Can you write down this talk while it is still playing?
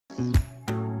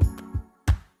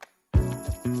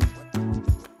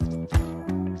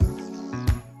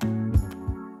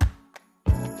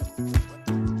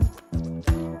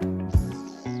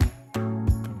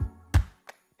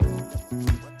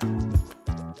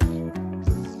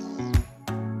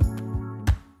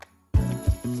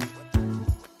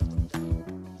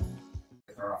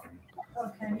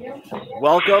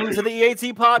Welcome to the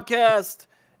E.A.T podcast,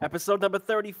 episode number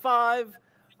 35.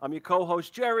 I'm your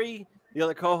co-host, Jerry. The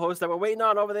other co-host that we're waiting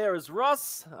on over there is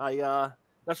Russ. Not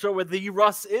sure where the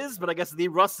Russ is, but I guess the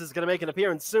Russ is going to make an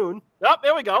appearance soon. Oh,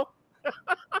 there we go.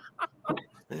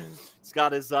 He's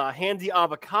got his handy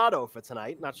avocado for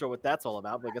tonight. Not sure what that's all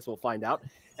about, but I guess we'll find out.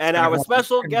 And our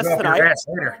special guest tonight.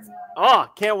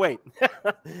 Oh, can't wait.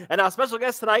 And our special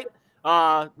guest tonight,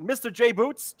 Mr.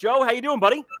 JBoots. Joe, how you doing,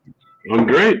 buddy? I'm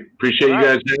great. Appreciate you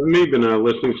guys having me. Been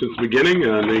listening since the beginning.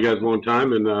 I know you guys a long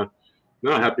time, and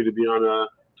happy to be on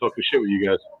talking shit with you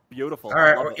guys. Beautiful. All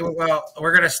right. Well,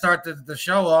 we're going to start the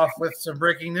show off with some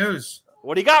breaking news.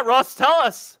 What do you got, Russ? Tell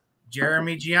us.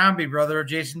 Jeremy Giambi, brother of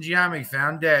Jason Giambi,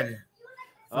 found dead.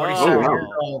 47 years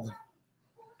old.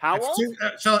 How old?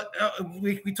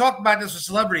 We talked about this with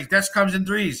celebrities. Death comes in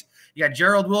threes. You got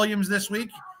Gerald Williams this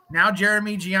week. Now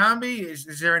Jeremy Giambi.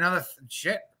 Is there another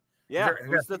shit? Yeah,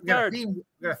 who's the third? We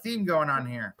got a theme going on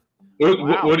here.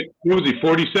 What was he,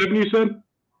 47, you said?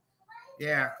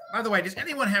 Yeah. By the way, does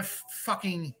anyone have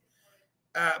fucking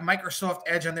Microsoft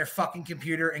Edge on their fucking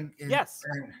computer? Yes.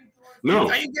 No.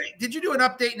 Did you do an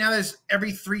update now? There's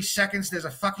every 3 seconds there's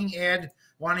a fucking ad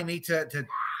wanting me to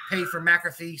pay for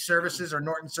McAfee services or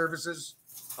Norton services.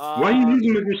 Why are you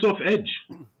using Microsoft Edge?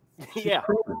 Yeah.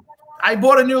 I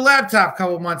bought a new laptop a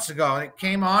couple months ago, and it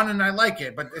came on, and I like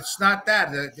it, but it's not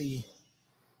that. The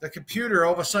computer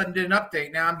all of a sudden did an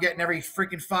update. Now I'm getting every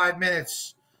freaking 5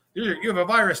 minutes. You have a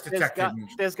virus detector.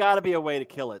 There's got to be a way to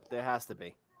kill it. There has to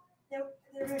be.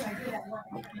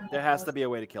 There has to be a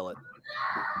way to kill it.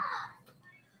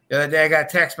 The other day, I got a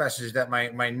text message that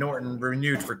my Norton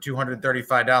renewed for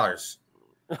 $235.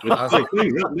 That's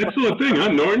the thing, huh?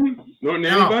 Norton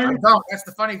antivirus? I don't. That's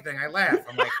the funny thing. I laugh.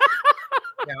 I'm like,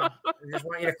 I just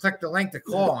want you to click the link to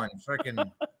call on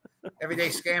freaking everyday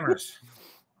scammers.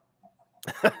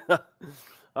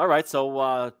 All right,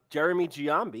 so Jeremy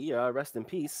Giambi, rest in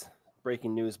peace.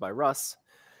 Breaking news by Russ.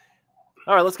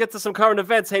 All right, let's get to some current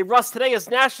events. Hey, Russ, today is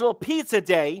National Pizza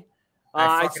Day.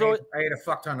 I ate a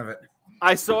fuck ton of it.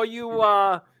 I saw you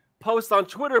post on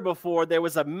Twitter before. There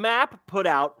was a map put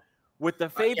out with the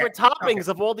favorite toppings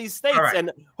of all these states. Right.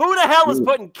 And who the hell is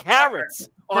putting carrots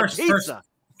on pizza?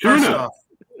 First off,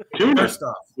 who's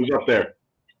up there?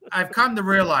 I've come to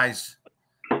realize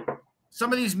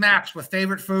some of these maps with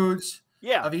favorite foods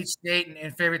of each state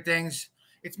and favorite things,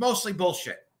 it's mostly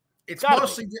bullshit. It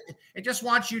just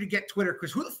wants you to get Twitter,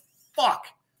 because who the fuck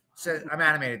says I'm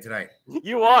animated tonight?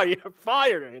 You are. You're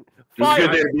fired.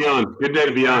 Good day to be on. Good day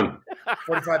to be on.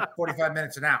 45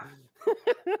 minutes and out.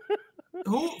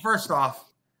 First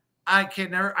off, I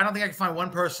don't think I can find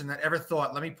one person that ever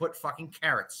thought, let me put fucking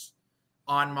carrots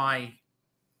on my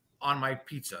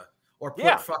pizza, or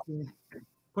put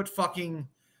fucking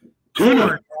tuna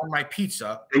corn on my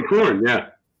pizza. And corn, yeah.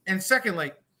 And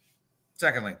secondly,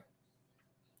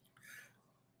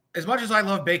 as much as I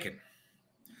love bacon,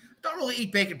 I don't really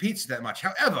eat bacon pizza that much.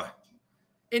 However,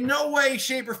 in no way,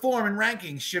 shape, or form in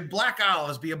rankings should black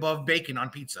olives be above bacon on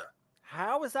pizza.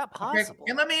 How is that possible?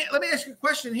 Okay. And let me ask you a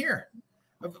question here,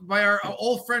 by our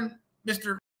old friend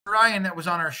Mr. Ryan that was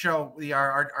on our show,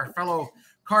 our fellow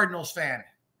Cardinals fan.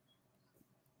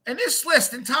 In this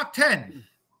list, in top 10,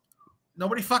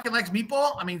 nobody fucking likes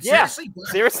meatball? I mean, seriously?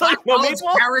 No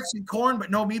meatball? Carrots and corn, but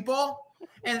no meatball?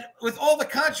 And with all the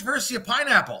controversy of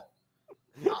pineapple,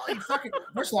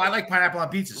 first of all, I like pineapple on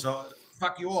pizza, so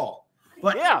fuck you all.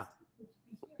 But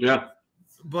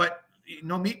but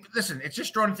no meat. Listen, it's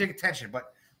just drawing to take attention.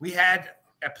 But we had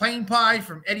a plain pie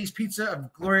from Eddie's Pizza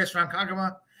of Glorious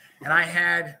Ronkonkoma, and I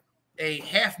had a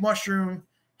half mushroom,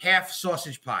 half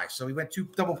sausage pie. So we went 2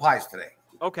 double pies today.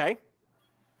 Okay.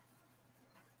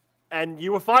 And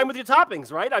you were fine with your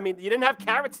toppings, right? I mean, you didn't have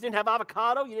carrots, you didn't have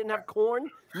avocado, you didn't have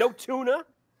corn, no tuna.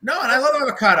 No, and I love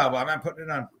avocado, but I'm not putting it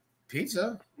on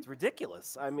pizza. It's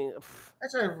ridiculous. I mean,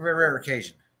 that's a rare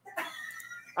occasion.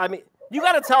 I mean, you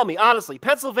got to tell me, honestly,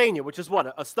 Pennsylvania, which is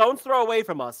what, a stone's throw away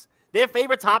from us, their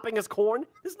favorite topping is corn?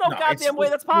 There's no goddamn way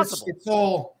that's possible. It's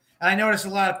all, and I notice a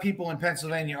lot of people in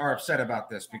Pennsylvania are upset about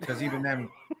this, because even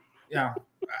them, I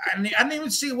didn't even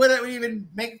see where that would even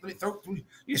make. You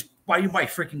buy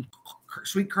freaking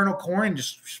sweet kernel corn and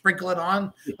just sprinkle it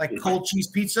on like cold cheese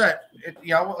pizza. They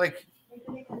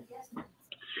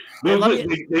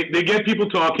get people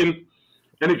talking,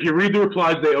 And if you read the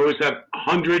replies, they always have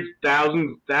hundreds,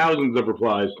 thousands of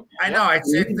replies. I know.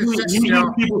 It's just, you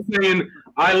know, people saying,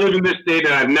 I live in this state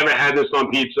and I've never had this on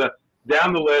pizza.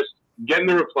 Down the list, getting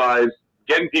the replies,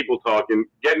 getting people talking,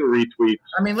 getting retweets.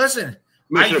 I mean, listen,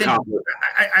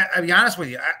 I'll be honest with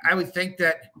you. I would think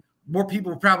that more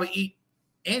people would probably eat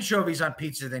anchovies on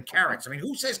pizza than carrots. I mean,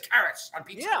 who says carrots on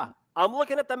pizza? Yeah, I'm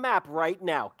looking at the map right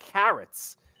now.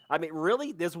 Carrots. I mean,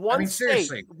 really? There's one state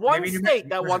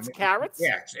that wants carrots?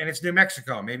 Yeah, and it's New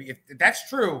Mexico. Maybe if that's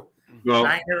true, well,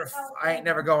 I ain't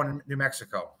never going to New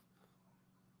Mexico.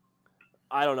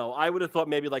 I don't know. I would have thought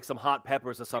maybe like some hot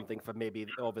peppers or something for maybe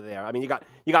over there. I mean, you got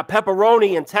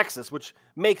pepperoni in Texas, which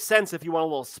makes sense if you want a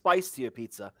little spice to your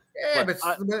pizza. Yeah, but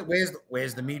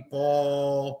where's the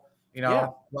meatball? You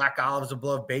know, black olives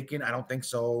above bacon? I don't think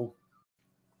so.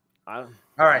 All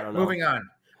right, moving on.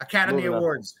 Academy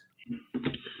Awards.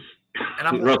 And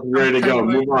I'm ready to go.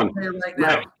 Move on. Right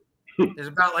now, there's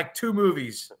about like 2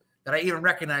 movies that I even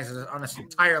recognize on this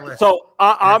entire list. So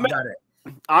I'm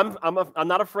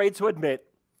not afraid to admit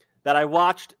that I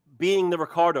watched Being the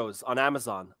Ricardos on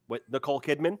Amazon with Nicole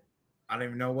Kidman. I don't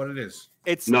even know what it is.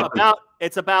 It's about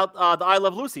the I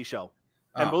Love Lucy show.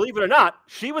 And believe it or not,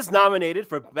 she was nominated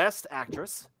for Best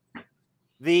Actress.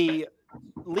 The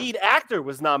lead actor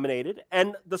was nominated,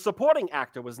 and the supporting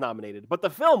actor was nominated, but the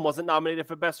film wasn't nominated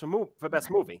for best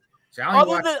movie.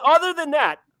 Other than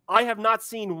that, I have not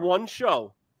seen one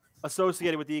show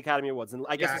associated with the Academy Awards, and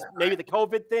I guess it's maybe the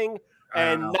COVID thing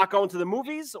and not going to the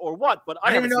movies or what. But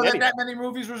I didn't even know that many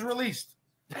movies was released.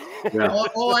 Yeah.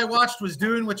 All I watched was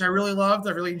Dune, which I really loved.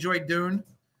 I really enjoyed Dune.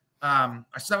 That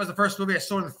was the first movie I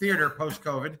saw in the theater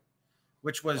post-COVID,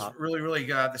 which was really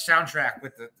the soundtrack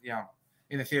with the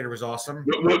in the theater was awesome.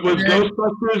 Was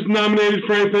Ghostbusters nominated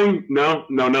for anything? No,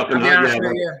 nothing.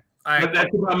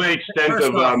 That's about my extent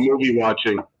of movie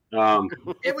watching.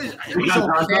 It was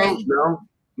okay.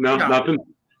 No, nothing.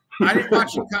 I didn't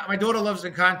watch it. My daughter loves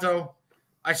Encanto.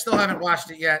 I still haven't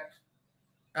watched it yet.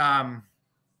 I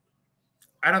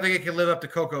don't think it can live up to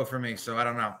Coco for me, so I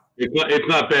don't know. It's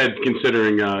not bad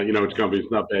considering its company.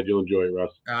 It's not bad. You'll enjoy it,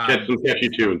 Russ. Catch some catchy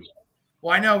tunes.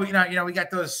 Well, I know we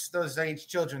got those age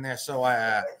children there, so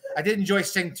I did enjoy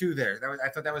Sing 2 there. I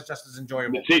thought that was just as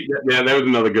enjoyable. Yeah, that was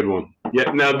another good one.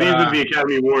 Yeah, now these are the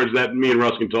Academy Awards that me and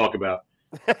Russ can talk about.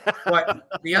 What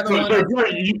the other one? So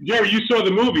Jerry, you saw the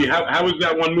movie. How was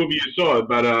that one movie you saw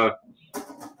about?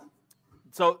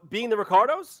 So Being the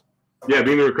Ricardos. Yeah,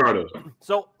 Being the Ricardos.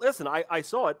 So listen, I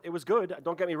saw it. It was good.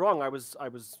 Don't get me wrong. I was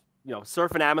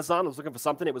surfing Amazon. I was looking for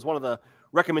something. It was one of the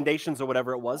recommendations or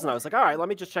whatever it was, and I was like, all right, let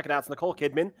me just check it out. It's Nicole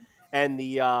Kidman, and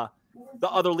the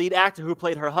other lead actor who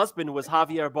played her husband was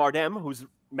Javier Bardem, who's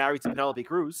married to Penelope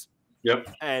Cruz.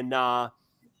 Yep. And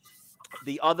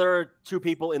the other 2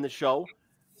 people in the show,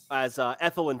 as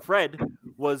Ethel and Fred,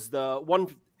 was the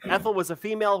one. Ethel was a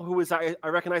female who was I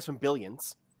recognize from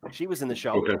Billions. She was in the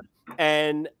show. Okay.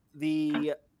 And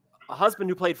the husband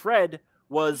who played Fred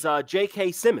was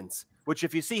J.K. Simmons, which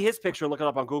if you see his picture and look it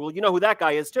up on Google, you know who that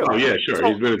guy is too. Oh yeah, sure.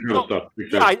 So, he's been in ton of stuff.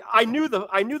 Yeah, I knew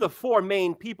the 4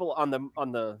 main people on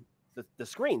the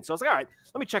screen. So I was like, all right,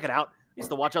 let me check it out. I used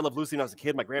to watch I Love Lucy when I was a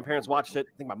kid. My grandparents watched it.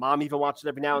 I think my mom even watched it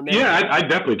every now and then. Yeah, I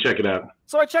definitely check it out.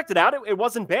 So I checked it out. It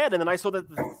wasn't bad, and then I saw that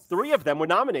the 3 of them were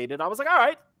nominated. I was like, all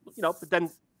right, but then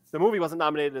the movie wasn't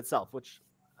nominated itself, which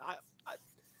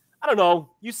I don't know.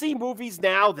 You see movies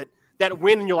now that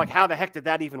win, and you're like, how the heck did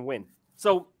that even win?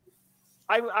 So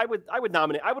I would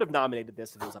have nominated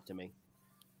this if it was up to me.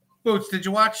 Boots, did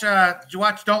you watch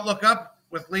Don't Look Up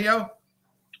with Leo?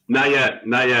 Not yet.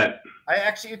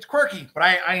 It's quirky, but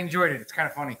I enjoyed it. It's kind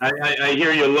of funny. I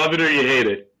hear you love it or you hate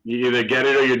it. You either get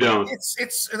it or you don't.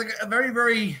 It's like a very,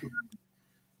 very,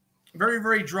 very,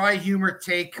 very dry humor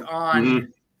take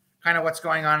on kind of what's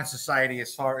going on in society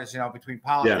as far as between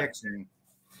politics and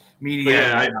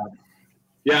media.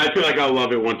 I feel like I'll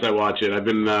love it once I watch it. I've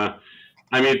been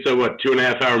it's a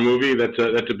 2.5-hour movie. That's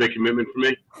a big commitment for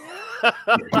me.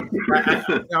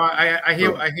 I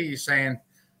hear you saying.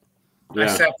 Yeah. I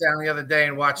sat down the other day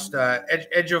and watched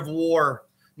Edge of War,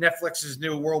 Netflix's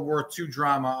new World War II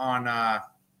drama on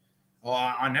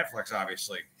Netflix,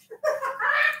 obviously.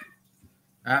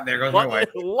 There goes my wife.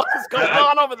 What's going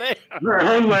on over there?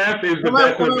 Her laugh is the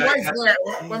best.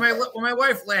 When my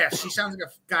wife laughs, she sounds like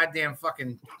a goddamn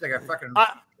fucking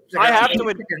I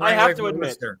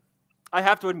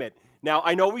have to admit. Now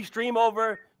I know we stream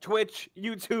over Twitch,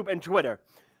 YouTube, and Twitter,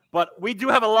 but we do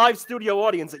have a live studio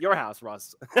audience at your house,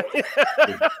 Russ. I've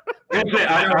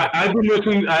been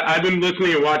listening. I've been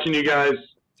listening and watching you guys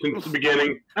since the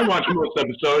beginning. I watch most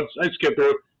episodes. I skip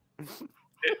through.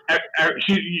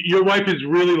 Your wife is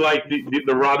really like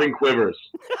the Robin Quivers.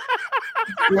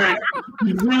 Where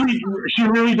she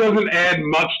really doesn't add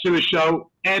much to the show,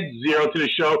 adds zero to the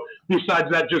show. Besides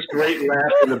that, just great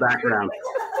laugh in the background.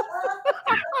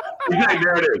 Exactly,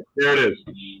 there it is.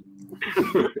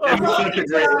 And such a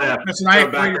great laugh. Listen,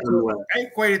 I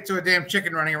equated to a damn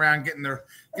chicken running around getting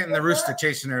the rooster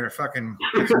chasing her to fucking.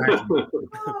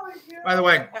 By the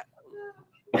way,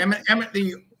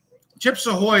 the Chips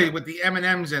Ahoy with the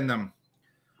M&Ms in them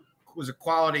was a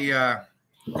quality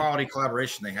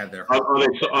collaboration they had there. Are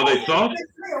they soft?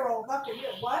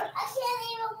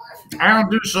 I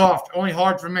don't do soft, only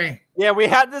hard for me. Yeah, we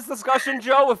had this discussion,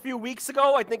 Joe, a few weeks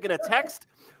ago, I think in a text.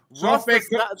 Soft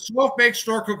baked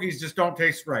store cookies just don't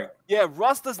taste right. Yeah,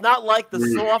 Russ does not like the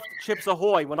soft Chips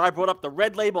Ahoy. When I brought up the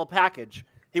red label package,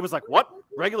 he was like, what?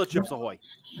 Regular Chips Ahoy.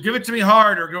 Give it to me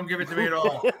hard or don't give it to me at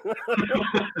all.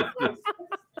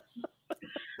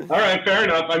 All right, fair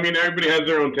enough. I mean, everybody has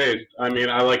their own taste. I mean,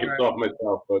 I like it soft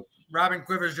myself, but Robin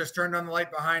Quivers just turned on the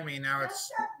light behind me. Now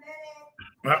it's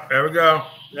there we go.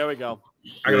 There we go.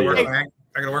 I gotta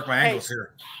work my angles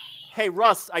here. Hey,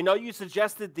 Russ, I know you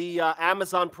suggested the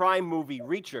Amazon Prime movie,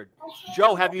 Reacher.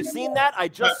 Joe, have you seen that? I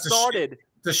just started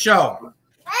the show.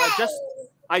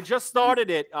 I just started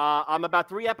it. I'm about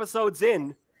 3 episodes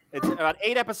in. It's about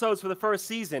 8 episodes for the first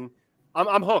season.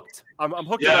 I'm hooked. I'm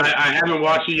hooked. Yeah, I haven't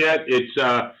watched it yet. It's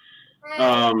yeah,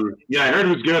 I heard it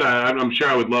was good. I'm sure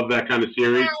I would love that kind of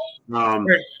series.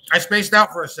 I spaced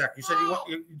out for a sec. You said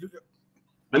you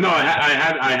No,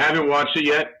 I haven't watched it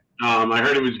yet. I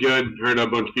heard it was good. Heard a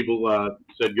bunch of people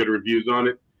said good reviews on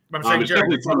it. I'm saying, Jerry,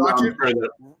 did you watch it?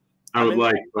 I would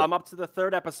like. I'm up to the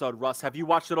 3rd episode. Russ, have you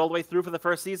watched it all the way through for the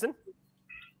first season?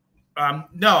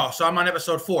 No. So I'm on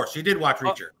episode 4. So you did watch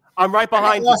Reacher. I'm right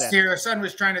behind you. Here, our son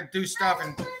was trying to do stuff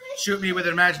and shoot me with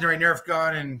an imaginary Nerf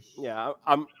gun, and yeah,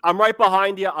 I'm right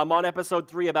behind you. I'm on episode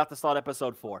 3, about to start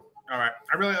episode 4. All right,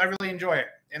 I really enjoy it.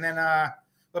 And then,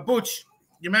 but Booch,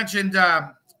 you mentioned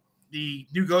the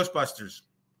new Ghostbusters.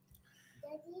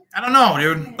 I don't know,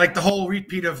 dude. Like the whole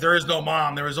repeat of "There is no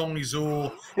mom, there is only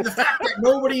Zool." And the fact that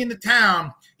nobody in the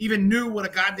town even knew what a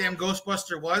goddamn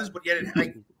Ghostbuster was, but yet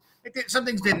some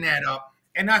things didn't add up.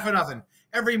 And not for nothing,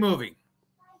 every movie.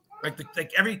 Like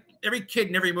every kid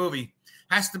in every movie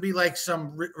has to be like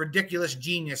some ridiculous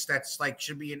genius that's like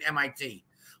should be in MIT.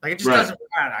 Like it just doesn't.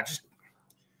 I don't know. Just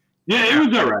yeah, it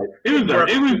was all right. It was all right.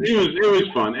 It was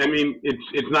fun. I mean,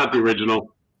 it's not the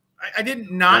original. I didn't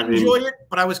enjoy it,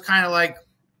 but I was kind of like,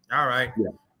 all right. Yeah.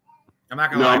 I'm not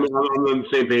gonna. No, I'm on the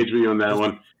same page with you on that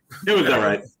one. It was all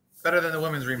right. Better than the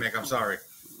women's remake. I'm sorry.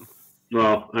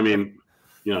 Well, I mean,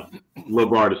 low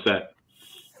bar to set.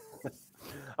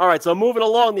 All right, so moving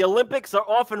along, the Olympics are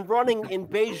off and running in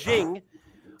Beijing.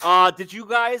 Did you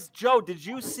guys, Joe, did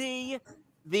you see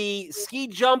the ski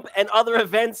jump and other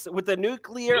events with the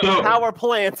nuclear power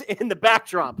plant in the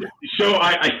backdrop? So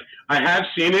I have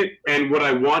seen it, and what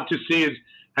I want to see is,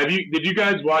 did you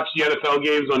guys watch the NFL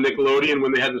games on Nickelodeon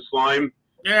when they had the slime?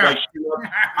 Yeah.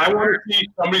 I want to see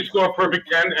somebody score a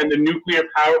perfect 10 and the nuclear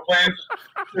power plants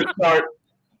just start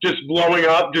just blowing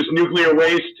up, just nuclear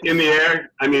waste in the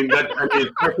air. I mean,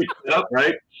 it's perfect setup,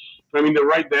 right? I mean, they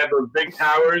have those big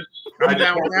towers. I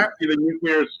just want to see the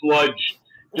nuclear sludge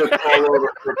just all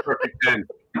over for a perfect 10.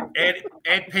 Ed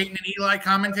Peyton and Eli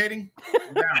commentating?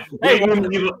 Hey,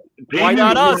 why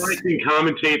not us? Eli can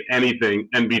commentate anything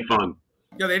and be fun.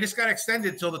 Yo, they just got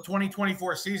extended till the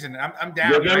 2024 season. I'm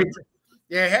down.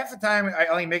 Yeah, half the time I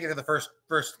only make it to the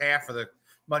first half of the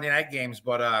Monday night games,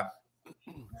 but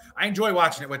I enjoy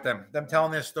watching it with them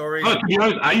telling their stories. Oh, to be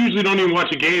honest, I usually don't even watch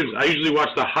the games. I usually watch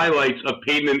the highlights of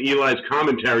Peyton and Eli's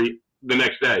commentary the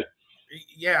next day.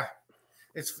 Yeah.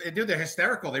 Dude, they're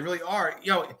hysterical. They really are.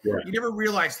 You never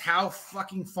realized how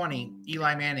fucking funny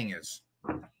Eli Manning is.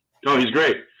 Oh, he's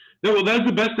great. No, well, that's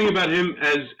the best thing about him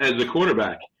as a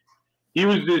quarterback. He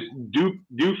was this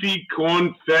doofy,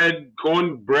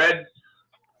 cornbread,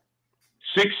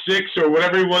 6'6" or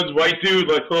whatever he was, white dude,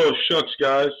 like, oh, shucks,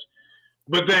 guys.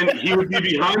 But then he would be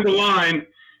behind the line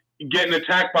getting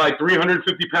attacked by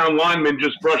 350-pound linemen,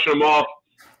 just brushing him off,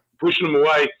 pushing him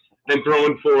away, and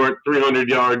throwing for 300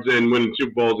 yards and winning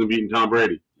Super Bowls and beating Tom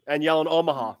Brady. And yelling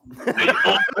Omaha.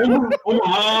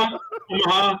 Omaha.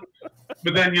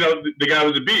 But then, the guy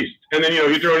was a beast. And then,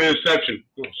 he threw an interception.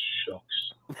 Oh, shucks.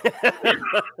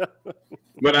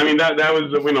 But, I mean, that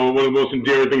was, one of the most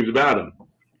endearing things about him.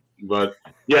 But,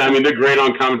 yeah, I mean, they're great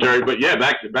on commentary. But, yeah,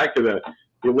 back to the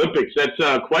Olympics. That's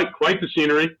quite the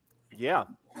scenery. Yeah.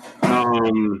 Not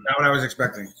what I was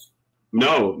expecting.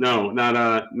 No,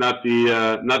 not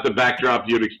the backdrop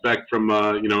you'd expect from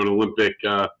an Olympic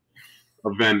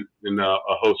event in a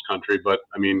host country, but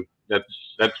I mean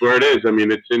that's where it is. I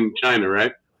mean, it's in China,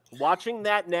 right? Watching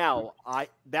that now,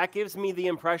 that gives me the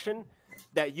impression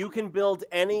that you can build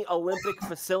any Olympic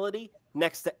facility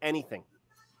next to anything.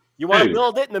 You want to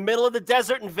build it in the middle of the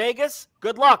desert in Vegas?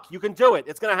 Good luck. You can do it.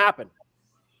 It's going to happen.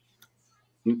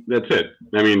 That's it.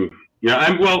 I mean,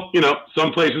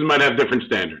 some places might have different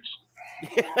standards.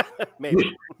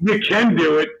 Maybe. You can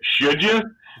do it. Should you?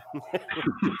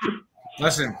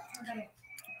 Listen,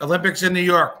 Olympics in New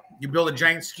York. You build a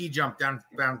giant ski jump down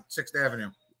 6th Avenue.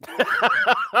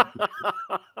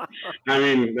 I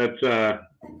mean, that's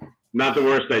not the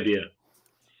worst idea.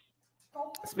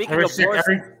 Speaking of worst,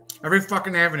 every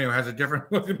fucking avenue has a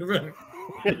different looking event.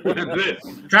 That's it.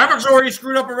 Traffic's already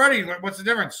screwed up already. What's the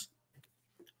difference?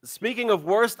 Speaking of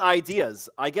worst ideas,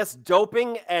 I guess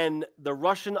doping and the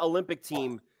Russian Olympic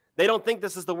team, they don't think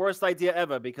this is the worst idea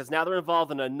ever because now they're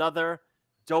involved in another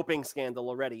doping scandal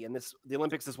already. And the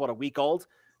Olympics is, what, a week old?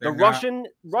 The Russian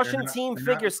team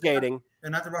figure skating.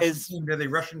 They're not the Russian team. They're the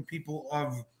Russian people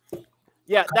of.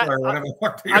 Yeah, I'm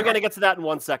going to get to that in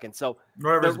 1 second. So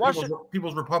the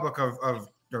People's Republic of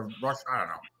Russia. I don't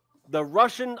know. The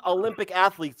Russian Olympic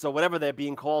athletes, or whatever they're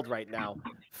being called right now,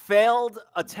 failed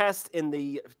a test in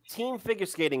the team figure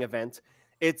skating event.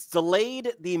 It's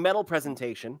delayed the medal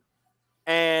presentation.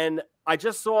 And I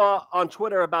just saw on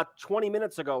Twitter about 20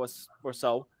 minutes ago or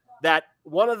so that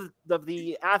one of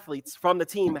the athletes from the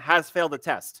team has failed a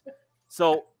test.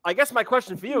 So I guess my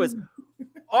question for you is,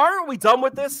 aren't we done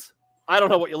with this? I don't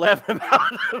know what you're laughing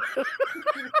about.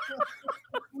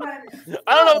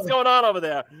 I don't know what's going on over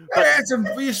there.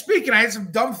 When you're speaking, I had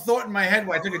some dumb thought in my head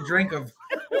while I took a drink of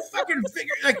fucking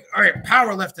figure. Like, all right,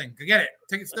 powerlifting. Forget it.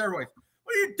 Take steroids.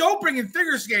 What are you doping in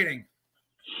figure skating?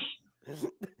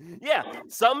 Yeah,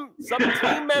 some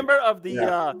team member of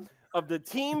the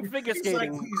team figure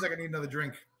skating. He's like, I need another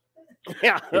drink.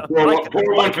 Yeah, pour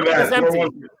one for that.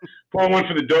 Pour one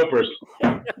for the dopers.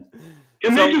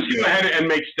 Can they just go ahead and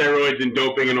make steroids and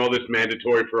doping and all this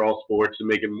mandatory for all sports and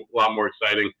make it a lot more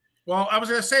exciting? Well, I was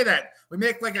going to say that. We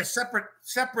make like a separate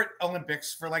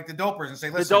Olympics for like the dopers and say,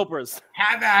 listen, the dopers,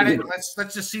 have at it.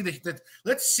 Let's just see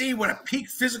let's see what a peak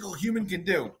physical human can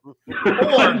do.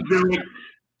 Or,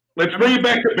 let's bring it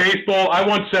back to baseball. I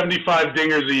want 75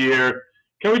 dingers a year.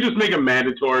 Can we just make it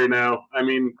mandatory now? I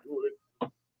mean,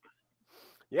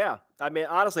 yeah. I mean,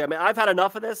 honestly, I've had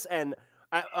enough of this, and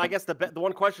I guess the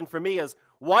one question for me is,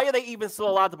 why are they even still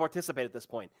allowed to participate at this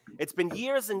point? It's been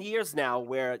years and years now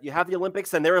where you have the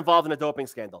Olympics and they're involved in a doping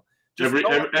scandal. Every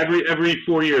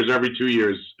 4 years, every 2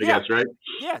 years, I guess, right?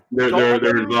 Yeah.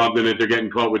 They're involved in it. They're getting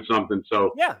caught with something.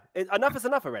 So yeah, enough is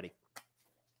enough already.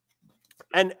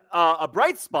 And a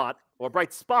bright spot or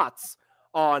bright spots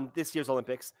on this year's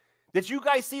Olympics. Did you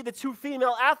guys see the 2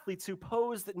 female athletes who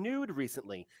posed nude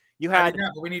recently? But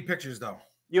we need pictures though.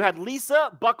 You had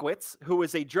Lisa Buckwitz, who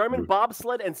is a German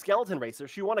bobsled and skeleton racer.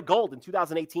 She won a gold in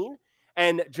 2018.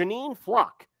 And Janine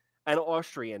Flock, an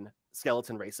Austrian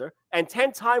skeleton racer and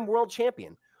 10-time world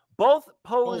champion. Both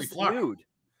posed nude.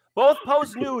 Both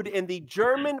posed nude in the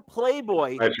German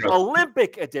Playboy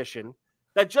Olympic edition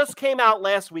that just came out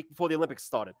last week before the Olympics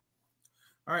started.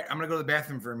 All right, I'm going to go to the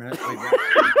bathroom for a minute.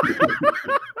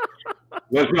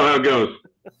 Let's know how it goes.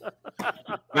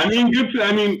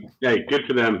 Hey, good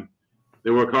for them. They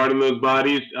work hard on those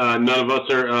bodies. None of us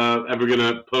are ever going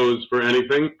to pose for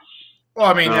anything.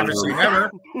 Well, never say never.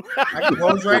 I can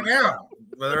pose right now.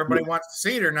 Whether everybody wants to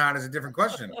see it or not is a different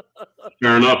question.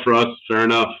 Fair enough, Russ. Fair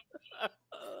enough.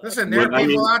 Listen, there are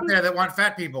people out there that want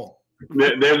fat people.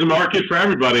 There's a market for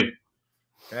everybody.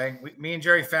 Okay, me and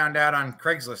Jerry found out on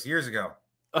Craigslist years ago.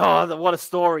 Oh, what a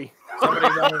story!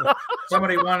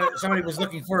 Somebody was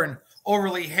looking for an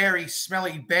overly hairy,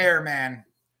 smelly bear man.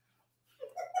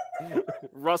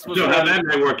 Russ was. So how'd that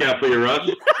night work out for you, Russ?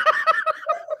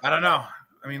 I don't know.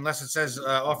 Unless it says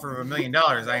offer of $1 million,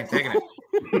 I ain't taking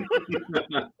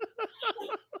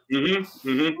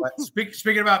it. But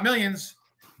speaking about millions,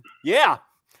 yeah,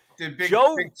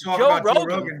 Joe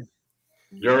Rogan.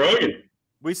 Joe Rogan.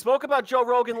 We spoke about Joe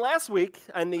Rogan last week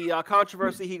and the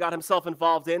controversy he got himself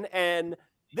involved in, and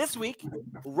this week,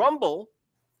 Rumble,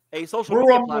 a social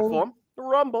media platform,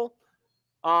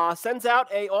 sends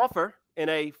out an offer in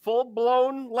a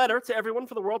full-blown letter to everyone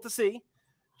for the world to see.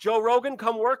 Joe Rogan,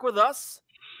 come work with us.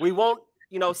 We won't,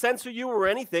 censor you or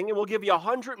anything, and we'll give you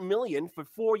 $100 million for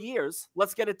 4 years.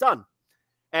 Let's get it done.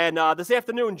 And this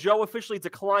afternoon, Joe officially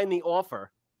declined the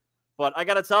offer. But I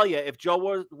got to tell you, if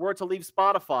Joe were to leave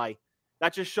Spotify,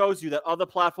 that just shows you that other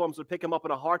platforms would pick him up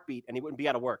in a heartbeat, and he wouldn't be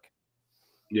out of work.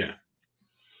 Yeah.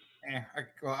 I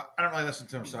don't really listen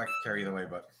to him, so I can care either way.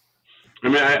 But I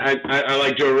mean, I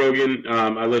like Joe Rogan.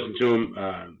 I listen to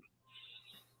him.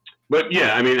 But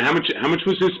yeah, I mean, how much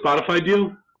was his Spotify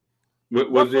deal? Was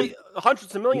Roughly it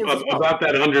hundreds of millions as well. about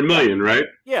that 100 million, right?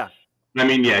 Yeah. I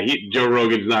mean, yeah, Joe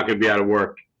Rogan's not going to be out of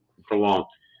work for long.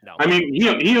 No. I mean,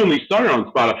 he only started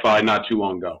on Spotify not too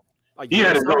long ago. He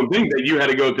had his own thing that you had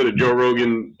to go to the Joe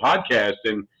Rogan podcast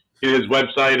and his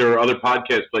website or other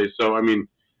podcast place. So, I mean,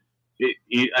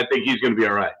 I think he's going to be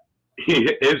all right.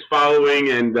 His following,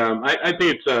 and I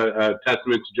think it's a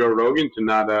testament to Joe Rogan to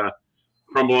not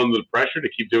crumble under the pressure, to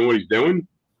keep doing what he's doing.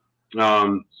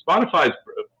 Spotify's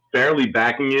fairly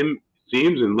backing him,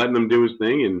 seems, and letting him do his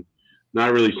thing and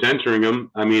not really censoring him.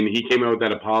 I mean, he came out with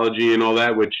that apology and all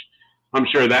that, which I'm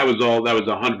sure that was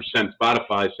 100%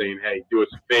 Spotify saying, hey, do us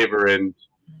a favor and,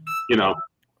 you know,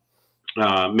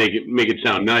 make it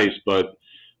sound nice. But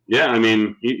yeah, I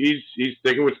mean, he's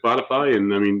sticking with Spotify,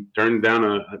 and I mean, turning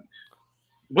down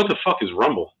what the fuck is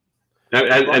Rumble?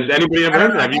 Has anybody ever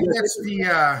heard of that?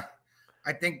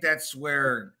 I think that's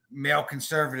where male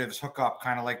conservatives hook up,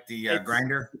 kind of like the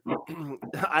grinder.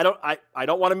 I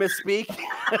don't want to misspeak.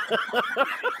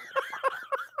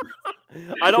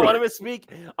 I don't want to misspeak.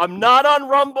 I'm not on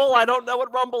Rumble. I don't know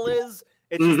what Rumble is.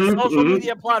 It's just a social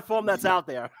media platform that's out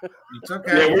there. It's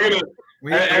okay.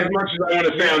 Yeah, as much as I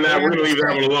want to say on that, we're going to leave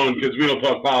that one alone because we don't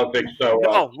talk politics. So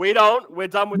no, we don't. We're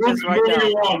done with this right now.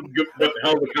 Along.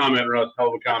 Hell of a comment, Russ. Hell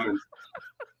of a comment.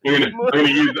 I'm going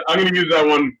to use that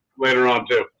one later on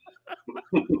too.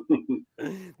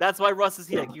 That's why Russ is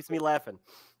here. It keeps me laughing.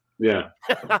 Yeah.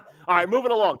 All right,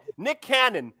 moving along. Nick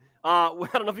Cannon. I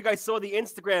don't know if you guys saw the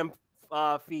Instagram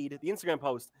feed, the Instagram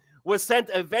post, was sent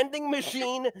a vending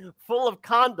machine full of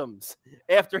condoms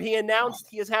after he announced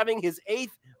he is having his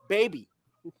 8th baby.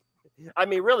 I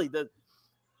mean, really, the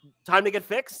time to get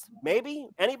fixed? Maybe?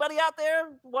 Anybody out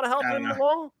there want to help him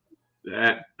along?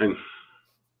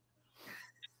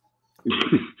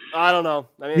 I don't know.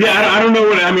 I mean, I don't know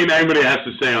what anybody has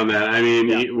to say on that. I mean,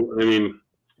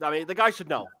 the guy should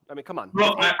know. I mean, come on.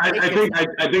 Well, I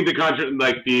think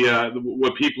the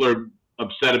what people are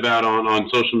upset about on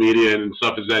social media and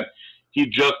stuff is that he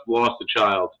just lost a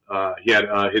child. He had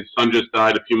his son just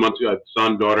died a few months ago.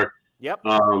 Son, daughter. Yep.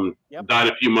 Died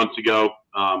a few months ago.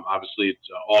 Obviously, it's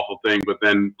an awful thing. But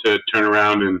then to turn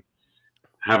around and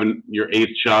having your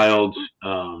 8th child,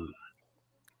 a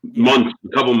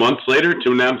couple months later,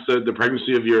 to announce the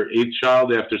pregnancy of your 8th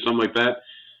child after something like that.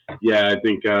 Yeah, I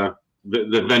think the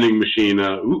vending machine.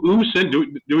 Who sent? Do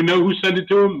we know who sent it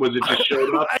to him? Was it just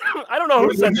showed up? I don't know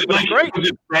who sent it. But great. Was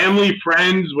it family,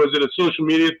 friends? Was it a social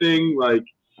media thing? Like,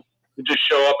 it just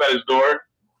show up at his door?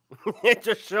 It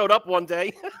just showed up one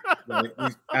day.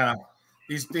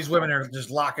 These women are just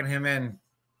locking him in.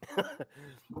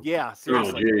 Yeah,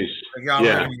 seriously. Oh, jeez.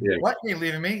 Yeah. What? Are you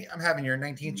leaving me? I'm having your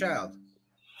 19th child.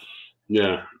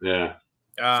 Yeah.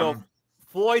 So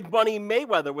Floyd Bunny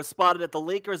Mayweather was spotted at the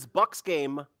Lakers-Bucks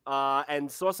game and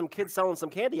saw some kids selling some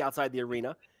candy outside the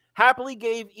arena. Happily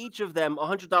gave each of them a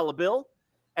 $100 bill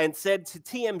and said to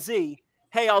TMZ,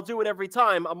 hey, I'll do it every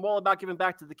time. I'm all about giving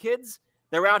back to the kids.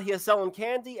 They're out here selling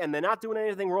candy, and they're not doing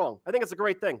anything wrong. I think it's a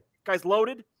great thing. Guy's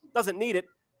loaded, doesn't need it,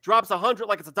 drops 100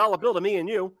 like it's a dollar bill to me and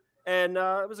you, and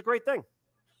it was a great thing.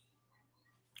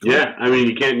 Yeah, I mean,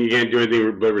 you can't do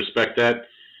anything but respect that.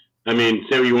 I mean,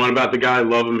 say what you want about the guy,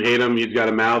 love him, hate him. He's got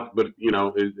a mouth, but you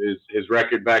know his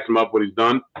record backs him up. What he's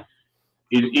done,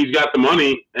 he's got the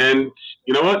money, and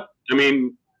you know what? I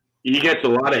mean, he gets a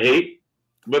lot of hate,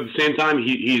 but at the same time,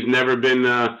 he's never been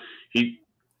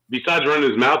besides running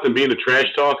his mouth and being a trash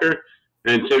talker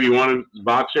and say what you want as a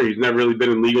boxer, he's never really been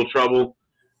in legal trouble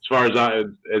as far as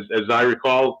I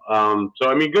recall. So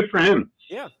I mean, good for him.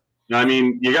 Yeah. I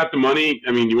mean, you got the money.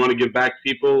 I mean, you want to give back to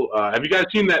people. Have you guys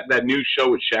seen that new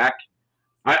show with Shaq?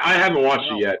 I haven't watched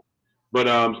it yet, but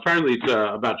apparently it's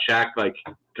about Shaq, like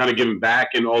kind of giving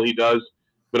back and all he does.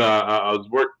 But I was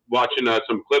watching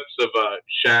some clips of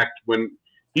Shaq when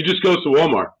he just goes to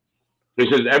Walmart. He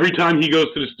says every time he goes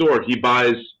to the store, he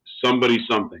buys somebody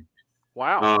something.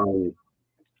 Wow.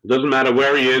 Doesn't matter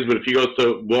where he is, but if he goes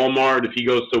to Walmart, if he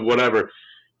goes to whatever,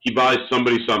 he buys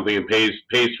somebody something and pays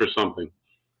for something.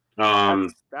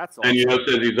 That's awesome. And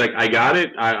says he's like, I got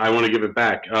it. I want to give it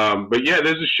back. But yeah,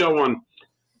 there's a show on.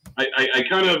 I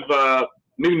kind of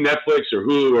maybe Netflix or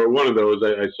Hulu or one of those.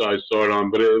 I saw it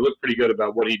on, but it looked pretty good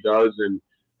about what he does and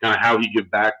kind of how he gives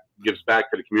back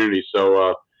to the community.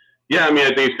 So yeah, I mean,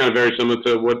 I think it's kind of very similar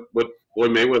to what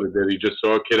Floyd Mayweather did. He just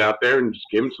saw a kid out there and just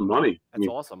gave him some money. That's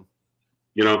awesome.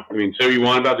 I mean, say what you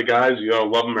want about the guys. You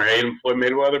love him or hate him, Floyd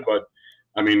Mayweather, but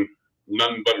I mean,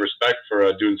 nothing but respect for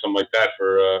doing something like that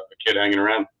for a kid hanging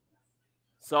around.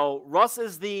 So Russ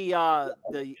is the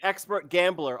expert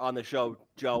gambler on the show,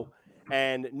 Joe.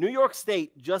 And New York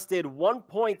State just did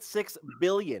 $1.6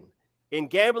 billion in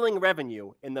gambling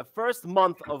revenue in the first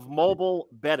month of mobile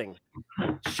betting,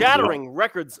 shattering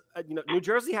records. New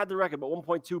Jersey had the record, but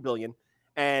 $1.2 billion,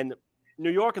 and New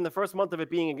York, in the first month of it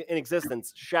being in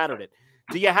existence, shattered it.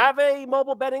 Do you have a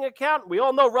mobile betting account? We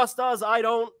all know Russ does. I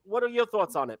don't. What are your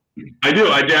thoughts on it? I do.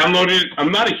 I downloaded it.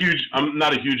 I'm not a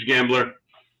huge gambler.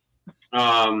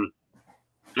 I'm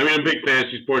a big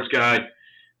fantasy sports guy.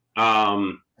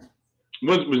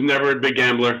 Was never a big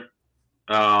gambler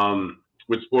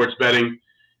with sports betting,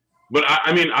 but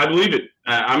I believe it.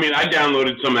 I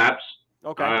downloaded some apps.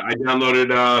 Okay. I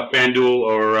downloaded FanDuel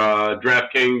or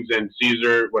DraftKings and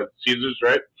Caesars,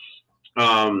 right?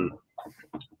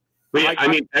 But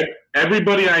yeah,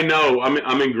 everybody I know,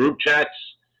 I'm in group chats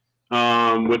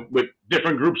with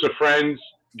different groups of friends,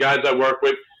 guys I work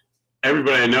with.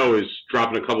 Everybody I know is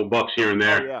dropping a couple bucks here and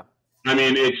there. Oh, yeah.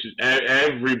 It's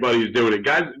everybody's doing it.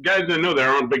 Guys that know they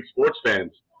aren't big sports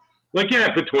fans. Like, yeah,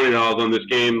 I put $20 on this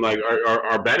game. Like,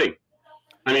 are betting.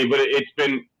 But it's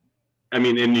been.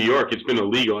 In New York, it's been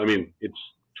illegal. It's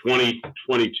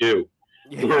 2022.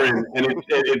 Yeah. We're in, and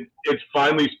it's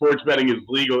finally sports betting is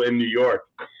legal in New York.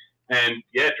 And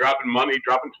yeah, dropping $20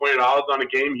 on a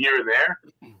game here and there.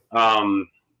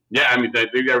 I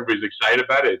think everybody's excited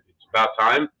about it. It's about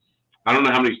time. I don't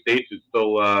know how many states it's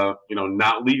still,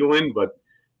 not legal in, but,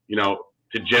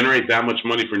 to generate that much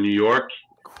money for New York.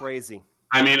 Crazy.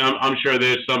 I'm sure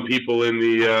there's some people in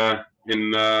the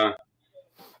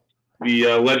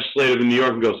legislative in New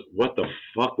York and goes, what the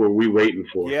fuck were we waiting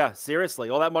for? Yeah,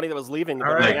 seriously. All that money that was leaving,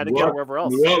 they had to get it wherever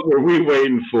else. What were we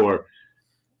waiting for?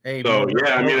 Hey, so,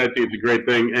 yeah, I think it's a great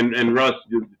thing. And Russ,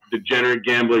 the degenerate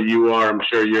gambler you are, I'm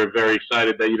sure you're very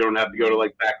excited that you don't have to go to,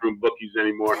 like, backroom bookies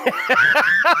anymore.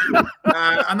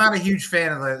 I'm not a huge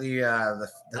fan of the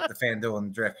FanDuel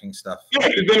and DraftKings stuff. Yeah,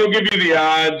 because then it'll give you the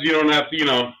odds. You don't have to, you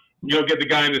don't get the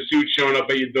guy in the suit showing up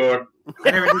at your door.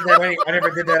 I never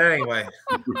did that anyway.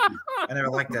 I never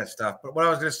liked that stuff. But what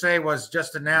I was going to say was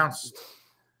just announced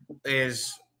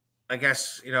is, I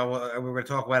guess, we're going to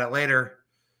talk about it later.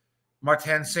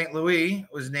 Martin St. Louis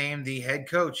was named the head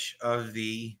coach of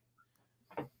the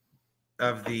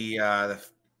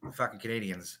fucking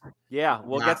Canadians. Yeah,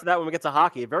 we'll get to that when we get to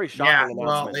hockey. Very shocking announcement.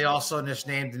 Well, they also just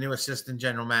named the new assistant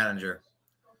general manager,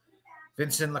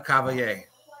 Vincent Lecavalier.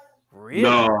 Really?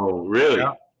 No, really?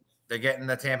 Yeah. They're getting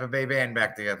the Tampa Bay band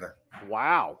back together.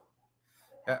 Wow.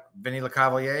 Yeah, Vinny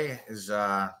Lecavalier is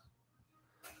now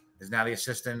the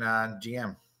assistant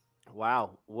GM.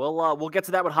 Wow. We'll get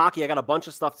to that with hockey. I got a bunch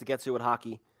of stuff to get to with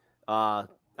hockey.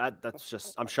 That's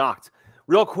just, I'm shocked.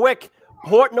 Real quick,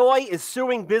 Portnoy is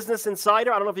suing Business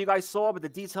Insider. I don't know if you guys saw, but the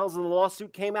details of the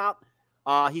lawsuit came out.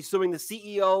 He's suing the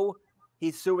CEO.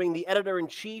 He's suing the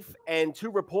editor-in-chief and 2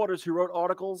 reporters who wrote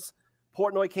articles.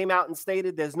 Portnoy came out and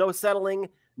stated there's no settling,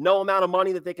 no amount of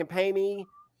money that they can pay me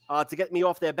to get me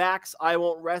off their backs. I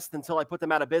won't rest until I put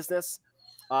them out of business.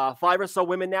 5 or so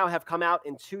women now have come out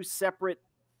in 2 separate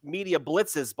media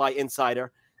blitzes by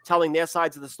Insider telling their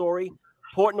sides of the story.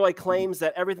 Portnoy claims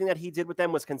that everything that he did with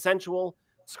them was consensual.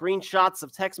 Screenshots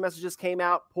of text messages came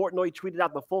out. Portnoy tweeted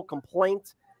out the full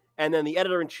complaint, and then the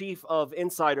editor-in-chief of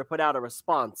Insider put out a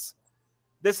response.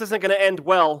 This isn't going to end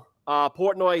well.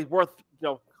 Portnoy worth,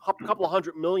 a couple of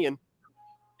 $100 million,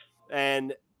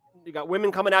 and you got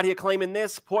women coming out here claiming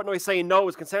this. Portnoy saying no, it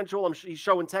was consensual. He's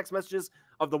showing text messages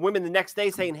of the women the next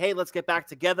day saying, "Hey, let's get back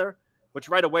together." Which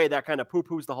right away that kind of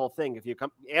poo-poos the whole thing. If you're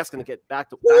asking to get back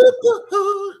to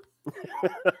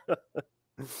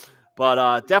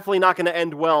but definitely not going to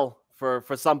end well for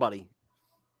somebody.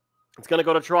 It's going to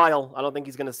go to trial. I don't think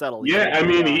he's going to settle. Yeah,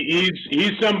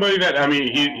 he's somebody that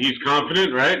he's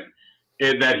confident, right,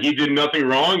 that he did nothing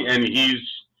wrong, and he's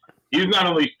not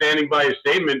only standing by his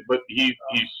statement, but he's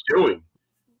suing,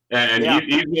 and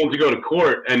he's willing to go to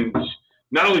court and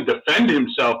not only defend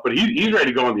himself, but he's ready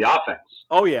to go on the offense.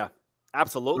 Oh yeah,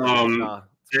 absolutely.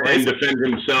 And defend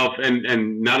himself,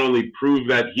 and not only prove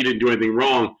that he didn't do anything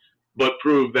wrong, but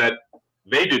prove that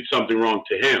they did something wrong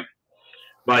to him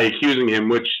by accusing him,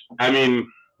 which, I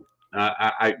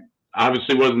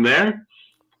obviously wasn't there.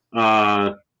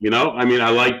 I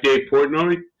like Dave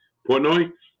Portnoy.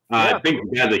 I think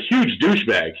the guy's a huge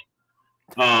douchebag.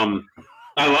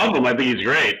 I love him. I think he's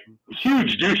great.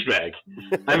 Huge douchebag.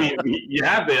 You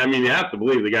have to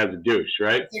believe the guy's a douche,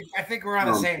 right? I think we're on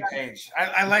the same page.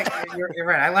 I like you're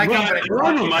right. I like him. I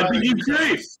love him. I think he's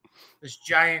great. This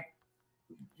giant,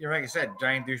 like I said,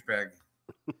 giant douchebag.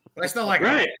 But I still like him.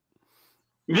 Right.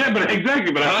 Yeah, but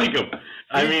exactly. But I like him.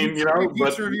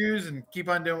 Keep reviews and keep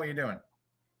on doing what you're doing.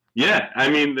 Yeah, I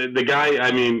mean the guy.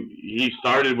 I mean, he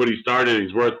started what he started.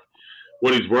 He's worth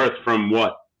what he's worth from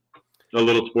what? A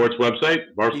little sports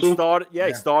website, Barstool.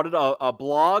 He started a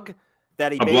blog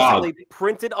that he basically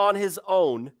printed on his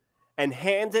own and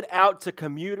handed out to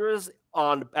commuters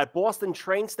at Boston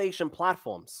train station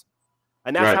platforms,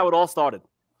 and that's how it all started.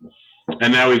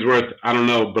 And now he's worth, I don't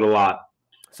know, but a lot.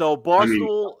 So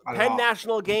Barstool, Penn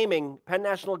National Gaming,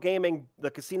 the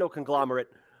casino conglomerate,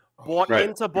 bought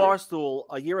into Barstool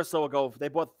a year or so ago. They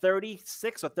bought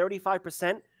 36 or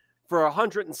 35% for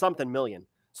 $100 and something million.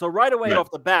 So right away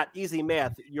off the bat, easy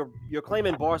math, you're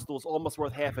claiming Barstool's almost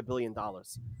worth $500 million.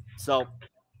 So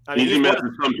I mean, easy math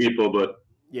for some people, but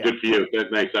good for you.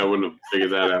 Thanks. I wouldn't have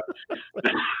figured that out,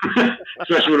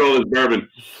 especially with all this bourbon.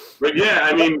 But yeah,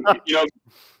 I mean, you know,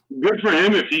 good for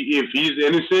him. If he's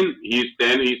innocent, he's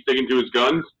sticking to his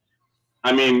guns.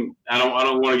 I mean, I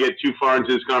don't want to get too far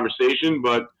into this conversation,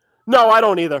 but no, I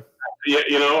don't either. Yeah,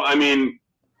 you know, I mean,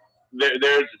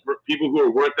 there's people who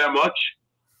are worth that much.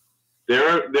 There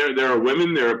are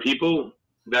women, there are people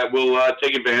that will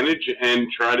take advantage and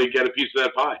try to get a piece of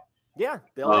that pie. Yeah,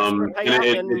 they'll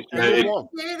it's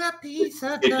a he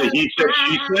said,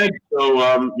 she said.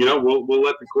 So you know, we'll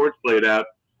let the courts play it out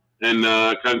and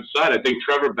kind of decide. I think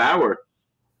Trevor Bauer,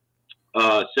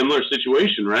 similar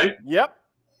situation, right? Yep.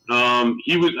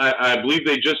 He was. I believe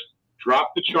they just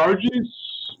dropped the charges.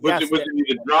 Was it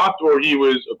either dropped or he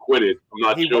was acquitted? I'm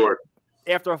not sure.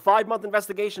 After a 5-month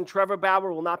investigation, Trevor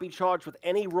Bauer will not be charged with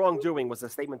any wrongdoing, was the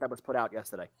statement that was put out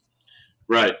yesterday.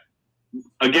 Right.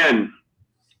 Again,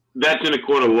 that's in a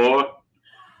court of law.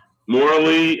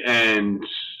 Morally and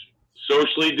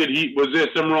socially, was there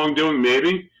some wrongdoing?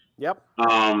 Maybe. Yep.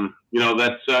 You know,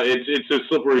 that's it's a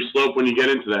slippery slope when you get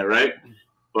into that, right?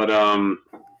 But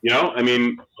you know, I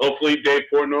mean, hopefully Dave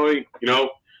Portnoy, you know,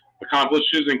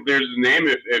 accomplishes and clears his name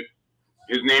if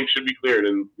his name should be cleared,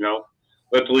 and you know,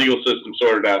 let the legal system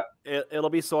sort it out. It'll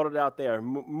be sorted out there.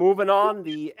 Moving on,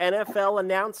 the NFL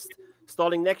announced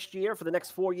starting next year, for the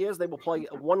next 4 years, they will play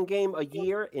 1 game a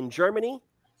year in Germany.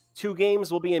 2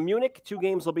 games will be in Munich. 2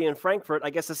 games will be in Frankfurt. I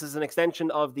guess this is an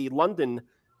extension of the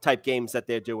London-type games that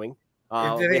they're doing.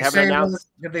 Did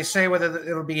they say whether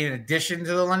it'll be in addition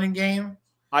to the London game?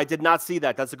 I did not see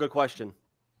that. That's a good question.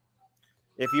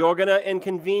 If you're going to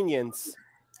inconvenience...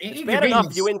 It's bad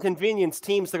enough you inconvenience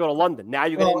teams to go to London. Now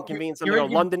you're going to inconvenience them to go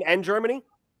to London and Germany?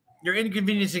 You're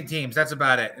inconveniencing teams. That's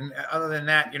about it. And other than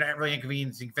that, you're not really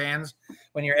inconveniencing fans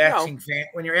when you're asking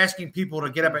people to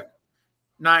get up at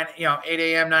 8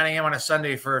 a.m., 9 a.m. on a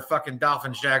Sunday for fucking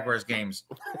Dolphins Jaguars games.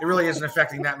 It really isn't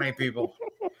affecting that many people.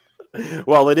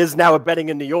 Well, it is now a betting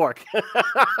in New York.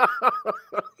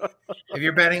 If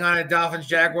you're betting on a Dolphins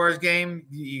Jaguars game,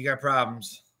 you got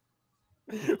problems.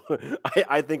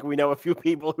 I think we know a few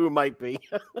people who might be.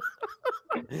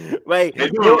 Wait,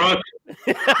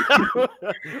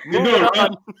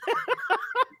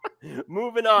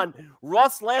 moving on.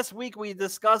 Russ, last week we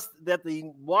discussed that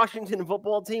the Washington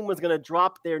football team was going to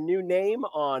drop their new name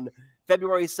on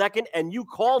February 2nd, and you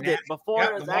called it before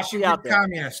it was actually out there.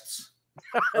 Communists.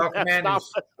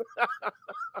 Commanders.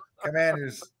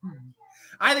 Commanders.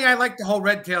 I think I like the whole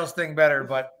Red Tails thing better,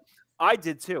 but I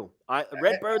did too.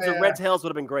 Redbirds or Red Tails would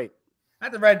have been great.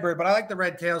 Not the Redbird, but I like the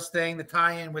Red Tails thing, the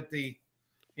tie-in with the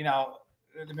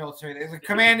military. The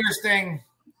Commanders thing,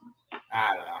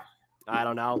 I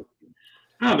don't know.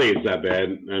 I don't think it's that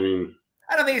bad.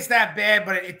 I don't think it's that bad,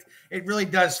 but it really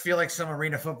does feel like some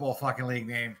arena football fucking league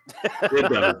name. It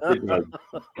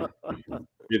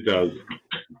does.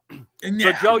 And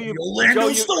now, so the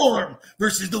Orlando Storm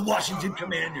versus the Washington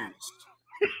Commanders.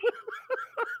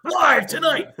 Live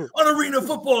tonight on Arena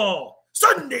Football.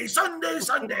 Sunday.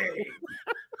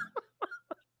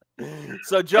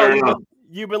 So, Joe,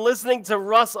 you've been listening to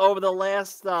Russ over the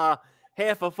last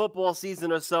half of football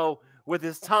season or so with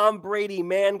his Tom Brady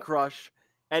man crush.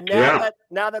 And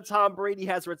now that Tom Brady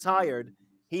has retired,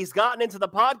 he's gotten into the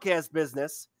podcast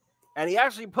business, and he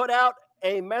actually put out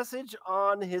a message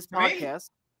on his podcast.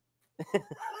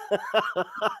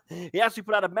 He actually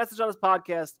put out a message on his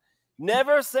podcast,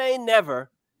 never say never,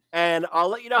 and I'll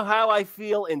let you know how I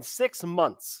feel in 6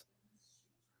 months.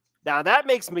 Now, that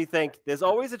makes me think there's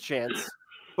always a chance,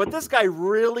 but this guy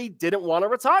really didn't want to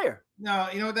retire. No,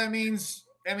 you know what that means?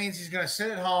 That means he's going to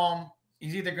sit at home.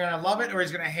 He's either going to love it or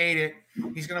he's going to hate it.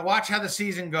 He's going to watch how the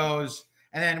season goes,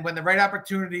 and then when the right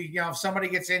opportunity, if somebody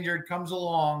gets injured, comes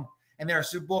along, and they're a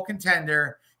Super Bowl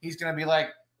contender, he's going to be like,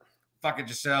 fuck it,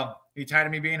 Giselle. Are you tired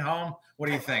of me being home? What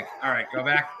do you think? All right, go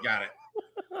back. Got it.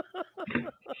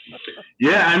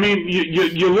 Yeah,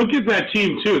 you look at that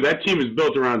team, too. That team is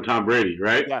built around Tom Brady,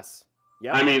 right? Yes.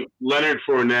 Yeah. Leonard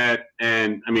Fournette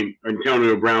and,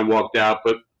 Antonio Brown walked out,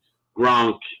 but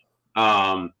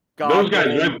Gronk. Those guys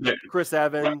went there. Chris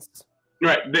Evans.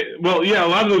 Right. A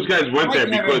lot of those guys went there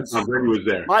because Tom Brady was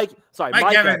there. Mike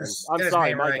Evans. I'm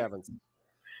sorry, Mike Evans.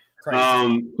 So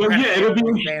yeah, it'll be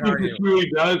interesting to see what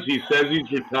he does. He says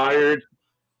he's retired.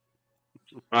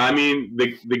 I mean,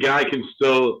 the guy can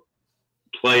still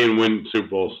play and win Super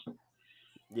Bowls.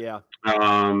 Yeah.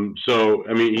 So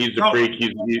I mean, he's a freak.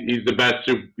 He's the best.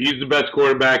 He's the best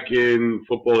quarterback in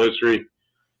football history.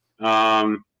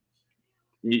 I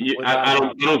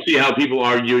don't see how people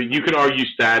argue. You could argue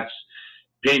stats.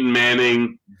 Peyton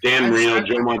Manning, Dan Marino,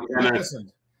 Joe Montana.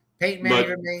 Listen, Peyton Manning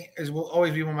for me will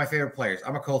always be one of my favorite players.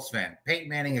 I'm a Colts fan. Peyton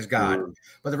Manning is God.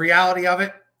 But the reality of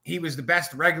it, he was the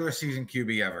best regular season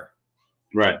QB ever.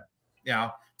 Right. You know,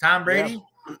 Tom Brady,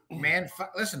 man,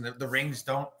 listen, the rings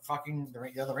don't fucking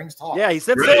the rings talk. Yeah, he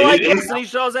sits there like this and he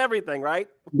shows everything, right?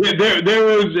 Yeah, there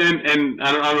was, and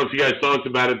I don't know if you guys talked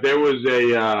about it. There was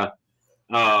an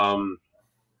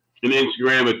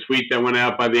Instagram, a tweet that went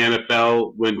out by the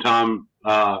NFL when Tom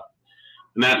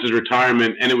announced his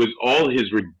retirement, and it was all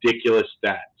his ridiculous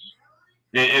stats.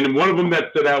 And one of them that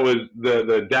stood out was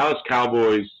the Dallas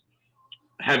Cowboys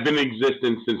have been in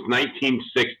existence since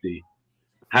 1960,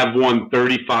 have won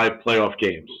 35 playoff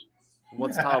games.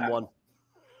 What's Tom won?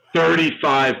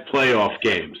 35 playoff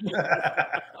games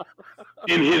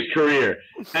in his career.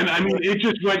 And I mean, it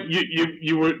just went.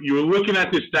 You were looking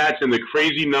at the stats and the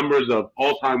crazy numbers of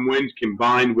all-time wins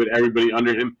combined with everybody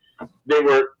under him. They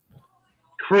were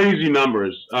crazy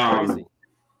numbers.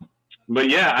 But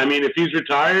yeah, I mean, if he's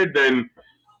retired, then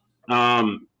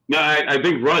I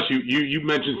think Russ, you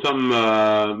mentioned something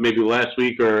maybe last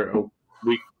week or a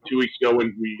week, 2 weeks ago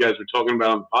when you guys were talking about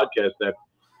on the podcast that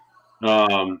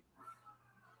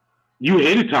you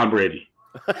hated Tom Brady.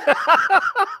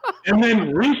 And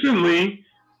then recently,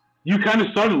 you kind of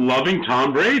started loving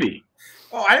Tom Brady.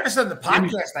 Oh, I never said in the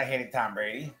podcast I hated Tom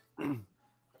Brady.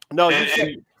 No,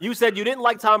 you said you didn't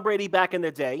like Tom Brady back in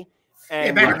the day.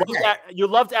 And you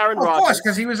loved Aaron Rodgers. Of course,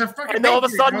 because he was a fucking. And all of a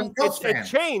sudden, it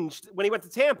changed when he went to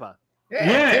Tampa.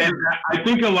 Yeah, and I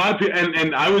think a lot of people,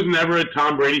 and I was never a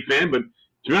Tom Brady fan, but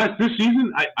to be honest, this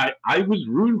season, I was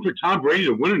rooting for Tom Brady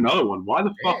to win another one. Why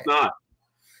the fuck not?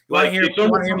 You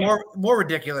want to hear more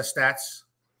ridiculous stats?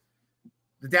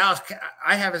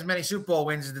 I have as many Super Bowl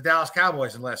wins as the Dallas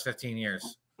Cowboys in the last 15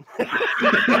 years.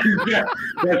 Yeah,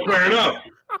 that's fair enough.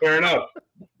 Fair enough.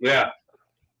 Yeah.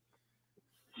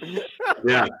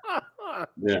 Yeah.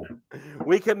 Yeah.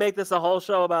 We could make this a whole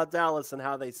show about Dallas and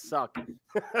how they suck.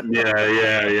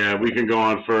 Yeah. We can go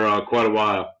on for quite a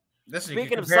while. Listen,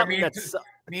 speaking of something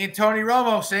me and Tony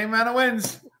Romo, same amount of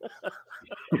wins.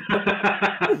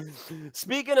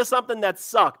 Speaking of something that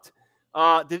sucked,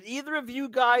 did either of you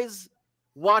guys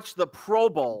watch the Pro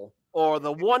Bowl or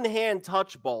the one-hand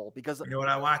touch bowl? Because you know what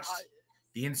I watched?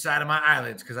 The inside of my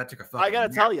eyelids, because I took a fucking. I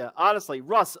gotta tell you, honestly,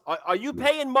 Russ, are you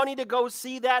paying money to go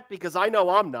see that? Because I know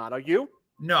I'm not. Are you?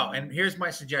 No, and here's my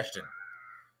suggestion: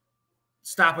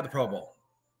 stop with the Pro Bowl.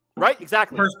 Right,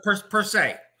 exactly. Per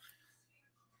se,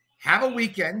 have a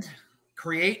weekend.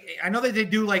 Create. I know that they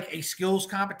do like a skills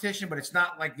competition, but it's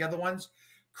not like the other ones.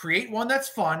 Create one that's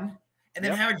fun, and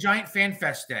then have a giant fan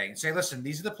fest day and say, "Listen,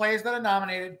 these are the players that are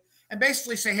nominated," and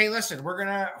basically say, "Hey, listen, we're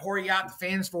gonna hurry out the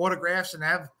fans for autographs and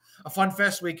have a fun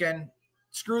fest weekend.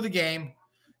 Screw the game."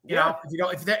 You know,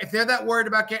 if they're that worried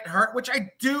about getting hurt, which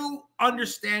I do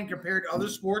understand compared to other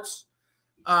sports,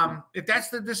 if that's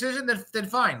the decision, then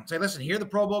fine. Say, listen, here are the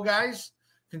Pro Bowl guys.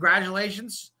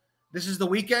 Congratulations. This is the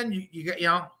weekend. You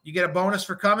get a bonus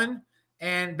for coming,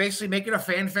 and basically make it a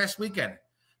fan fest weekend.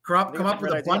 Come up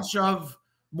with a bunch of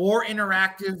more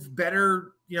interactive,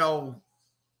 better,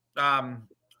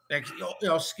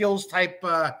 skills type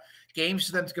games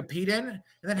for them to compete in, and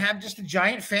then have just a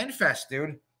giant fan fest,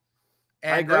 dude.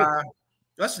 And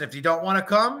listen, if you don't want to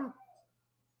come,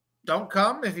 don't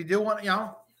come. If you do want,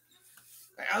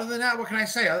 other than that, what can I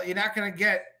say? You're not going to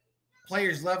get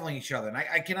players leveling each other, and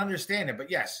I can understand it. But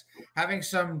yes, having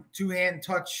some two-hand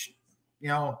touch,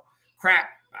 crap.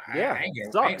 Yeah,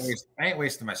 I ain't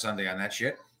wasting my Sunday on that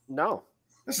shit. No.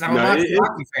 Listen, I'm a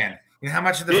hockey fan. You know how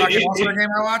much of the fucking All-Star game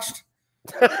I watched?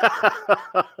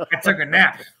 I took a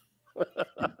nap.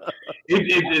 The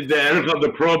NFL,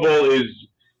 the Pro Bowl is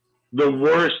the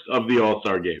worst of the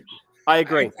All-Star games. I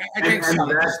agree. I think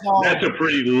that's a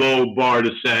pretty low bar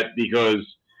to set because,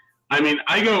 I mean,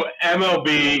 I go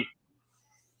MLB,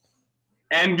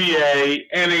 NBA,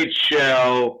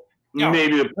 NHL,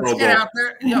 maybe the Pro Bowl.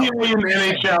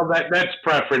 NHL, that's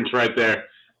preference right there.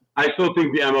 I still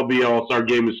think the MLB All-Star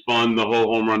game is fun, the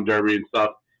whole home run derby and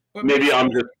stuff. Maybe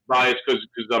I'm just biased because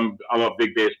I'm a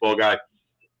big baseball guy.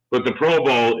 But the Pro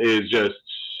Bowl is just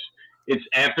It's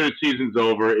after the season's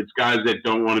over. It's guys that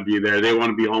don't want to be there. They want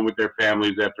to be home with their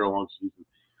families after a long season.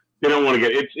 They don't want to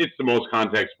get. It's the most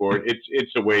contact sport.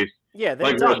 It's a waste. Yeah,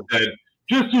 like Russ said,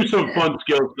 just do some fun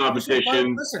skills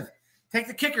competition. Listen, take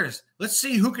the kickers. Let's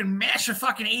see who can mash a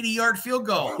fucking 80-yard field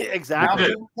goal. Exactly.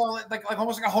 Now, call it like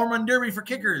almost like a home run derby for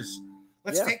kickers.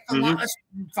 Let's take the let's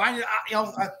find it.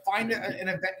 Find an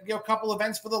event. A couple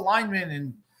events for the linemen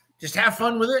and just have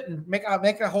fun with it and make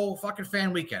a whole fucking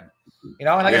fan weekend. And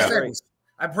like I said,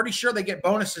 I'm pretty sure they get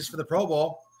bonuses for the Pro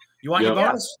Bowl. You want your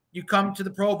bonus? You come to the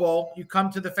Pro Bowl. You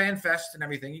come to the Fan Fest and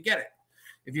everything. You get it.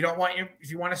 If you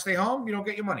want to stay home, you don't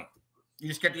get your money. You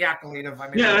just get the accolade of. I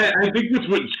think that's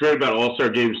what's great about All-Star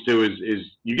games too is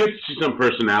you get to see some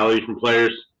personality from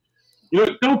players.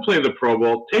 Don't play the Pro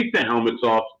Bowl. Take the helmets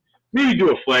off. Maybe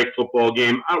do a flag football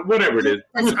game, whatever it is.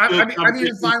 I'm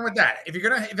even fine with that. If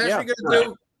that's what you're gonna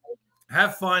do,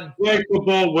 have fun. Flag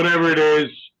football, whatever it is,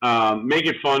 make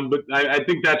it fun. But I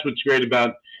think that's what's great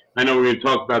about. I know we're going to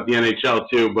talk about the NHL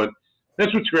too, but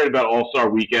that's what's great about All-Star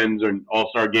weekends and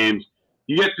All-Star games.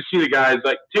 You get to see the guys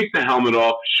take the helmet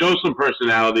off, show some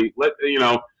personality,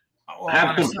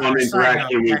 have some fun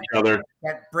interaction with each other.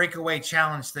 That breakaway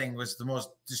challenge thing was the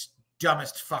most just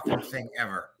dumbest fucking thing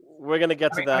ever. We're gonna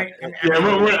get to that.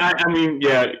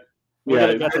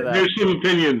 There's some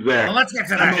opinions there. Well, let's get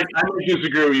to that. I might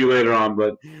disagree with you later on,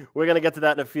 but we're gonna get to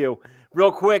that in a few.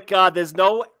 Real quick, there's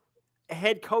no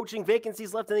head coaching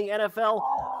vacancies left in the NFL.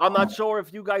 I'm not sure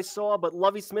if you guys saw, but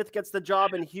Lovie Smith gets the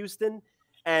job in Houston,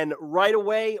 and right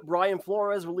away, Brian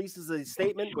Flores releases a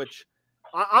statement, which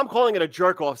I'm calling it a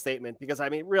jerk-off statement because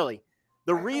really,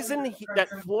 the reason that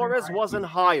Flores wasn't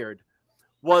hired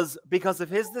was because of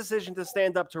his decision to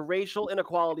stand up to racial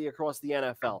inequality across the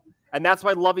NFL. And that's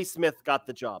why Lovie Smith got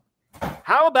the job.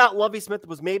 How about Lovie Smith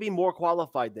was maybe more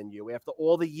qualified than you after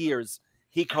all the years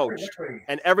he coached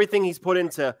and everything he's put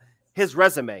into his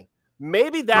resume?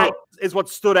 Maybe that is what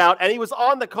stood out, and he was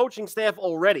on the coaching staff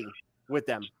already with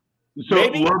them. So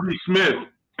Lovie Smith,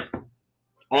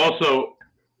 also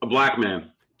a black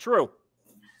man. True.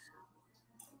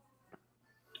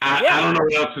 I don't know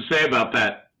what else to say about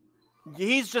that.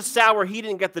 He's just sour he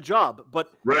didn't get the job.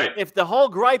 But right. If the whole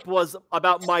gripe was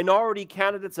about minority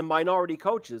candidates and minority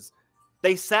coaches,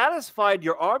 they satisfied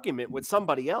your argument with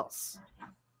somebody else.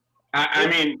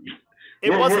 It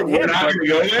wasn't him. We're not going to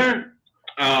go there.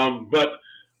 But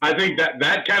I think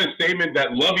that kind of statement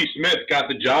that Lovie Smith got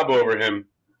the job over him.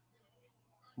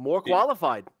 More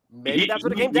qualified. Maybe that's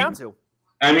what it came down to.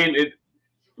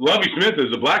 Lovie Smith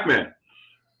is a black man.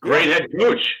 Great head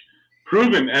coach.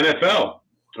 Proven NFL.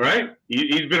 Right?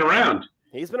 He's been around.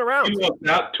 He's been around. He looked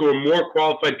out to a more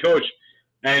qualified coach,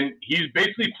 and he's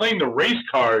basically playing the race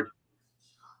card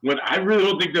when I really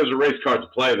don't think there's a race card to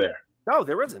play there. No,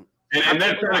 there isn't. And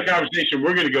that's not a conversation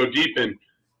we're going to go deep in.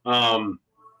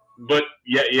 But,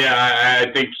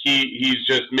 I think he's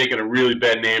just making a really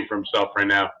bad name for himself right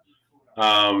now.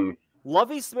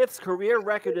 Lovie Smith's career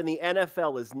record in the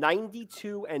NFL is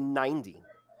 92-90.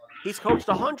 He's coached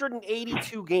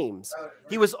 182 games.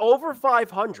 He was over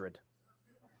 500.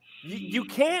 You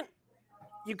can't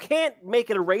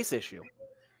make it a race issue.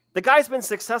 The guy's been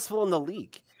successful in the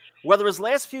league. Whether his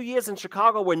last few years in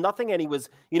Chicago were nothing and he was,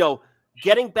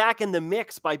 getting back in the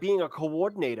mix by being a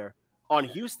coordinator on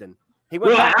Houston. He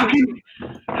went how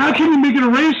can you make it a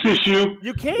race issue?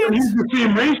 You can't. He's the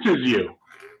same race as you.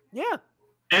 Yeah.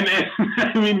 And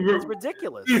it's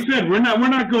ridiculous. He said we're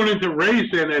not going into race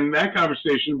and that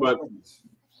conversation, but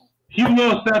he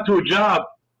lost out to a job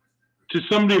to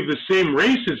somebody of the same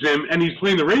race as him, and he's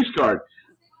playing the race card.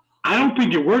 I don't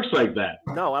think it works like that.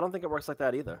 No, I don't think it works like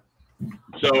that either.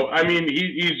 So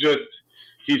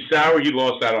he's sour. He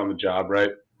lost out on the job,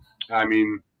 right?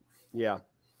 Yeah.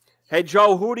 Hey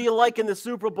Joe, who do you like in the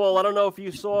Super Bowl? I don't know if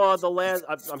you saw the last.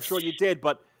 I'm sure you did,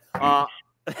 but.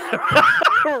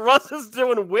 Russ is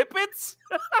doing whippets?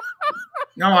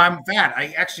 No, I'm fat.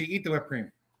 I actually eat the whipped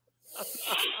cream.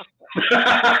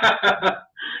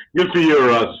 Good for you,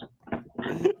 Russ.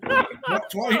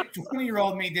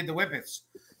 20-year-old me did the whippets.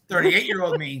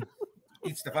 38-year-old me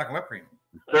eats the fucking whipped cream.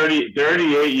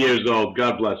 38 years old.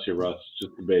 God bless you, Russ.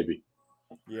 Just a baby.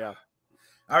 Yeah.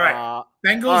 All right.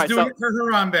 Bengals doing it for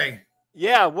Harambe.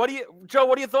 Yeah. Joe,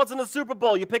 what are your thoughts on the Super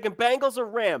Bowl? You picking Bengals or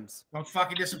Rams? Don't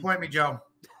fucking disappoint me, Joe.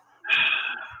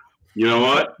 You know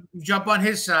what? You jump on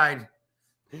his side.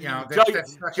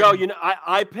 Joe,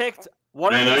 I picked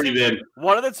one of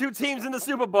the two teams in the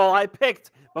Super Bowl I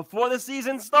picked before the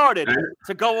season started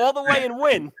to go all the way and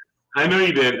win. I know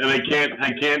you did, and I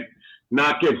can't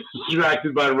not get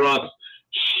distracted by Russ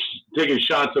taking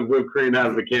shots of whipped cream out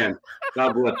of a can.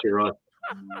 God bless you, Russ.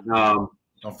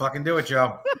 Don't fucking do it,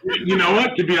 Joe. You know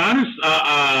what? To be honest,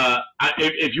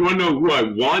 if you want to know who I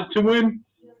want to win,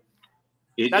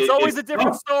 that's always a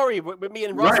different story with me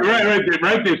and Russ.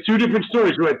 Right. There's two different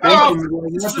stories. Who I think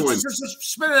want to win. Just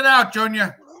spit it out,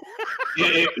 Junior.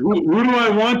 Who do I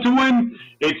want to win?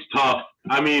 It's tough.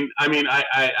 I mean,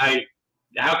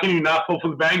 how can you not pull for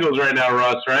the Bengals right now,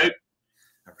 Russ? Right?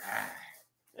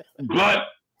 But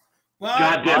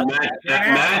goddamn,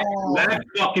 Matt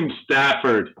fucking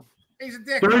Stafford. He's a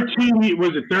dick.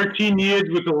 13 years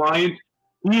with the Lions.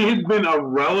 He has been a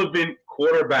relevant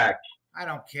quarterback. I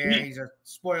don't care. He's a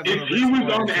spoiled. If he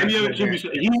was on any other team,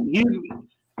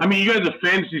 I mean, you guys are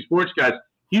fantasy sports guys.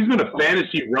 He's been a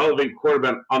fantasy relevant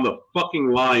quarterback on the fucking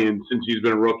Lions since he's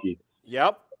been a rookie.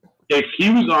 Yep. If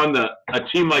he was on a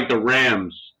team like the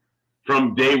Rams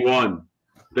from day one,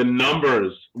 the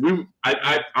numbers.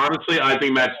 Honestly, I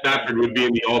think Matt Stafford would be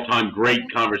in the all-time great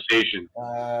conversation.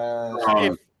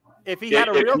 If he had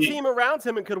a real team around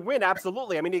him and could win,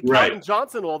 absolutely. I mean, he had Calvin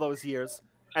Johnson all those years,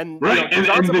 and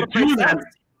the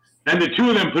two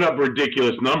of them put up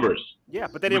ridiculous numbers. Yeah,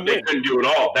 but they didn't win. They couldn't do it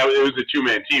all. It was a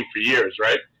two-man team for years,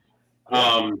 right?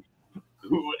 In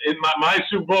my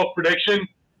Super Bowl prediction,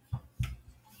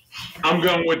 I'm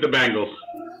going with the Bengals.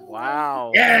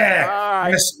 Wow. Yeah.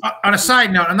 Right. On a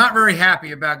side note, I'm not very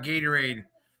happy about Gatorade.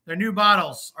 Their new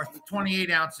bottles are 28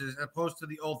 ounces as opposed to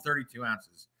the old 32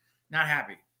 ounces. Not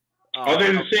happy. Are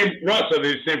they the same, Russ? Are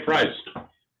they the same price?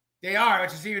 They are,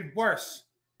 which is even worse.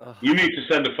 You need to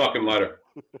send a fucking letter.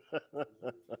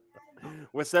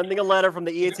 We're sending a letter from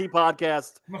the E.A.T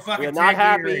podcast. We're not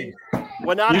happy.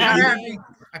 We're not happy.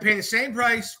 I pay the same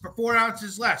price for 4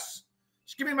 ounces less.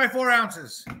 Just give me my 4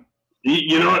 ounces.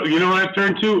 You know what I've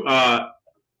turned to?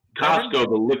 Costco,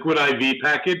 the liquid IV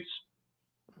packets.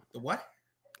 The what?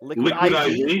 Liquid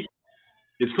IV?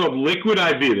 It's called Liquid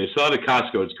IV. They sell it at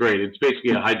Costco. It's great. It's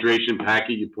basically a hydration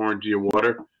packet you pour into your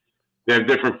water. They have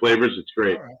different flavors. It's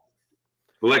great. All right.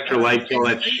 Electrolytes, all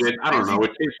that shit. I don't know.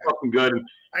 It tastes fucking good.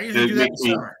 I usually do that in the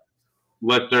summer.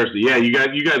 Less thirsty. Yeah, you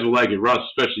guys will like it. Russ,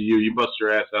 especially you. You bust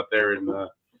your ass out there and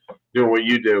doing what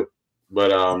you do. But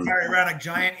carry around a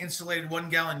giant insulated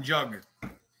 1-gallon jug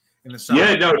in the summer.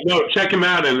 Yeah, no. Check him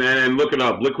out and look it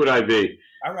up. Liquid IV.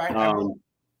 All right.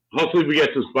 Hopefully we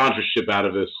get some sponsorship out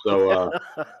of this. So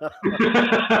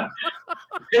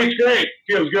it's great.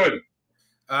 Feels good.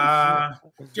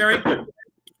 Jerry,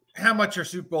 how much are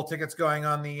Super Bowl tickets going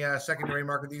on the secondary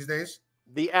market these days?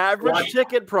 The average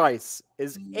ticket price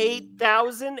is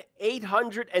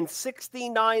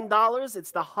 $8,869.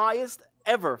 It's the highest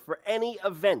ever for any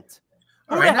event.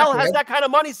 Who the hell has that kind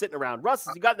of money sitting around? Russ,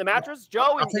 you got in the mattress?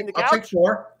 Joe, in the couch?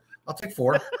 I'll take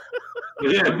four.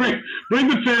 Yeah, bring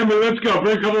the family. Let's go.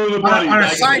 Bring a couple of the buddies. On a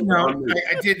side note,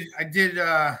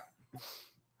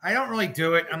 I don't really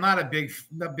do it. I'm not big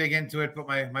into it, but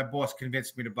my boss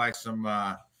convinced me to buy some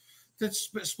to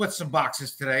split some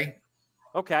boxes today.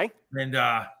 Okay. And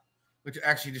which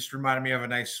actually just reminded me of a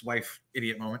nice wife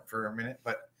idiot moment for a minute,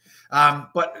 but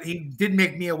he did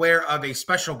make me aware of a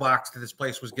special box that this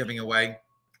place was giving away. It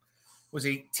was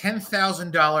a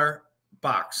 $10,000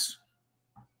 box.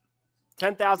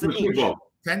 10,000 each.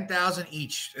 10,000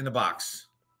 each in the box.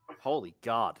 Holy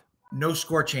God. No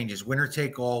score changes. Winner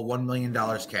take all. $1 million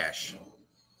cash.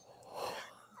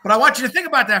 But I want you to think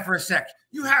about that for a sec.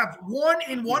 You have 1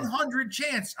 in 100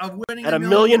 chance of winning at $1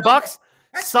 million bucks.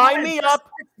 Sign me up.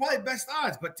 That's probably best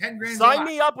odds, but 10 grand. Sign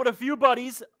me up with a few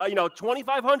buddies.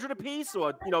 $2,500 a piece,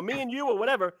 or me and you, or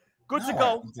whatever. Good to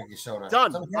go.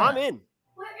 Done. I'm in.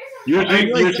 You're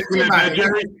taking that,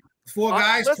 Jerry? 4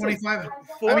 guys, 25.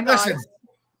 I mean, listen,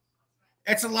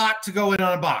 it's a lot to go in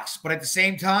on a box, but at the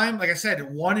same time, like I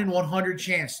said, 1 in 100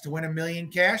 chance to win $1 million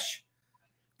cash.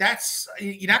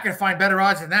 You're not going to find better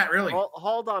odds than that, really.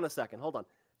 Hold on a second. Hold on.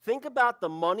 Think about the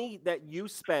money that you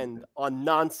spend on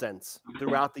nonsense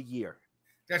throughout the year.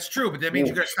 That's true, but that means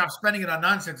you're going to stop spending it on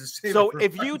nonsense. So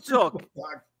if you took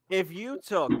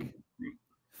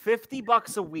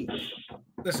 $50 a week,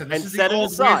 listen, this is set it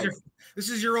aside. This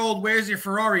is your old "Where's your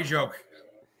Ferrari" joke.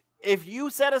 If you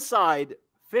set aside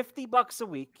 $50 a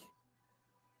week,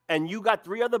 and you got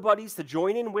 3 other buddies to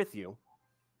join in with you,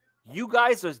 you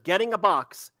guys are getting a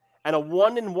box and a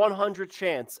 1 in 100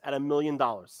 chance at $1 million.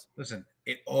 Listen,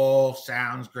 it all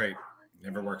sounds great. It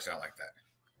never works out like that.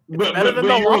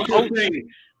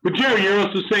 But Jerry, you're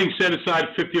also saying set aside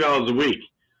 $50 a week.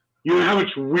 You know how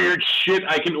much weird shit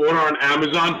I can order on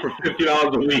Amazon for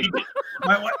 $50 a week?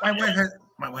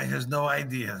 My wife has no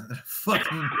idea.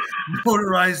 Fucking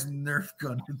motorized Nerf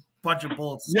gun, bunch of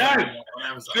bullets. Yes.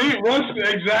 See,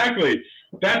 exactly.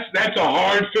 That's a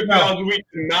hard $50 a week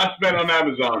to not spend on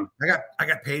Amazon. I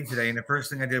got paid today, and the first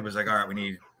thing I did was like, all right, we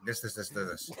need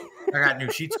This. I got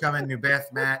new sheets coming, new bath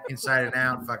mat, inside and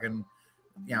out. Fucking,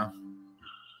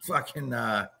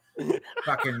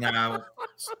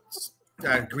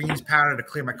 greens powder to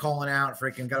clear my colon out.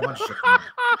 Freaking got a bunch of shit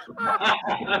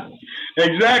coming.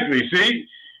 Exactly. See,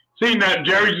 now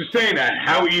Jerry's just saying that.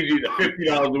 How easy is it?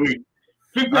 $50 a week.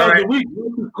 $50 a week.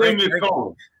 Claim this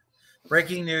colon.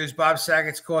 Breaking news: Bob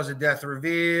Saget's cause of death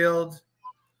revealed.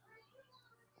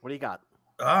 What do you got?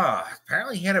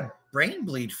 Apparently he had a brain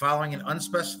bleed following an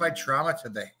unspecified trauma to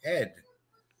the head.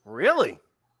 Really?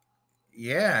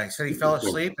 Yeah, he said he fell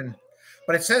asleep,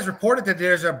 but it says reported that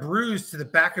there's a bruise to the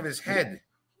back of his head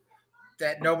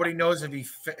that nobody knows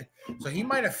if so he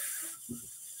might have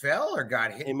fell or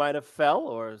got hit. He might have fell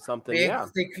or something. They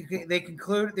have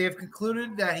concluded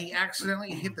that he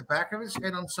accidentally hit the back of his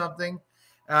head on something.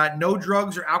 No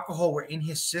drugs or alcohol were in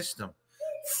his system.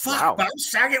 Fuck, wow. Bob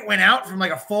Saget went out from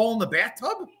like a fall in the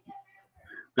bathtub?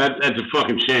 That's a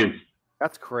fucking shame.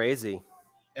 That's crazy.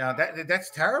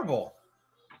 That's terrible.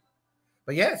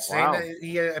 But yeah, it's saying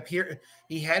that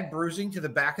he had bruising to the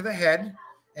back of the head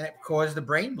and it caused the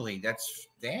brain bleed. That's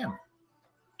damn.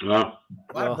 A lot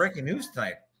of breaking news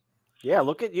tonight. Yeah,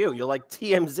 look at you. You're like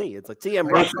TMZ. It's like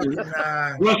TM Russ is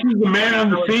the man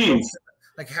on the scene.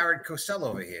 Like Howard Cosell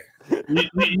over here. You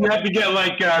have to get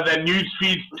like that news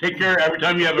feed ticker every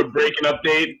time you have a breaking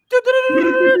update.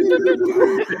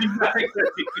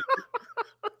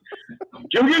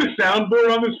 Can we get a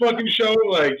soundboard on this fucking show?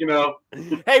 Like,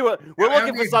 Hey, we're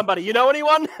looking for somebody. You know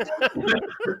anyone?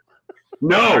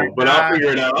 No, but I'll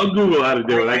figure it out. I'll Google how to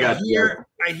do it.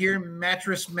 I hear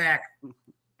Mattress Mac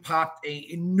popped an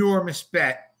enormous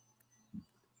bet.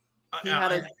 He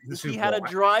had a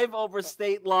drive over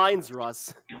state lines,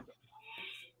 Russ.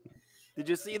 Did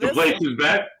you see this? The place is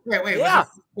bet? Wait. Yeah.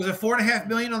 Was it $4.5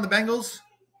 million on the Bengals?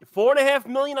 $4.5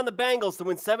 million on the Bengals to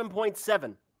win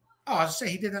 7.7. Oh, I was gonna say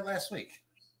he did that last week.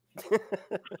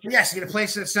 Yes, he had a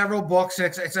place at several books.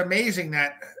 It's amazing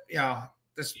that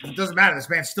this it doesn't matter. This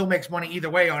man still makes money either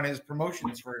way on his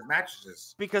promotions for his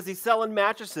mattresses. Because he's selling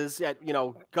mattresses at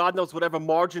God knows whatever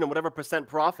margin and whatever percent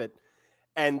profit,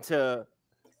 and to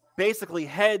basically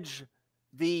hedge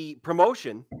the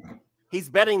promotion, he's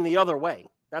betting the other way.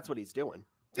 That's what he's doing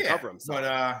to cover himself.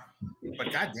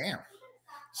 But goddamn,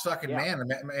 sucking man,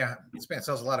 this man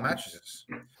sells a lot of mattresses.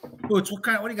 Boots, what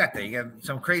do you got there? You got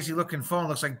some crazy looking phone.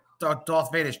 Looks like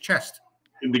Darth Vader's chest.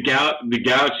 The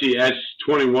Galaxy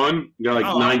S21 got like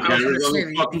 9 cameras on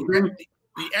the fucking thing.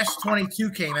 The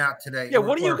S22 came out today. Yeah,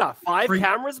 what do you got? 5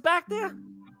 cameras back there?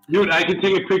 Dude, I can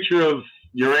take a picture of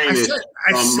Uranus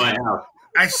from my house.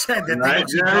 I said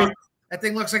that that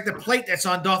thing looks like the plate that's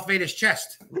on Darth Vader's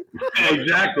chest.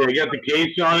 Exactly. I got the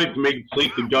case on it to make it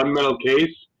sleek, the gunmetal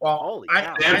case. Well, holy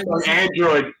cow. That's on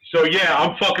Android. So yeah,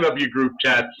 I'm fucking up your group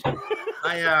chats. That's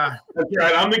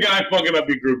right. I'm the guy fucking up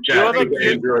your group chat.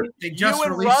 Android.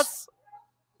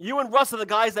 You and Russ are the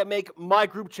guys that make my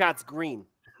group chats green.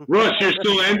 Russ, you're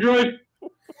still Android?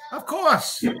 Of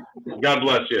course. God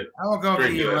bless you. I won't go to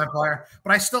you, Empire.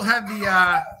 But I still have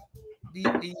the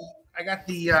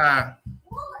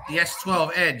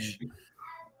S12 Edge.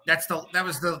 That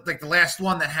was the last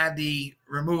one that had the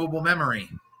removable memory.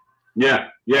 Yeah.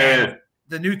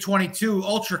 The new 22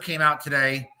 Ultra came out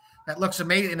today. That looks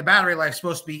amazing. And the battery life is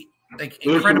supposed to be like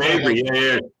incredible.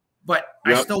 Amazing. But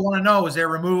I still want to know, is there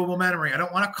removable memory? I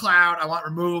don't want a cloud. I want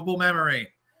removable memory.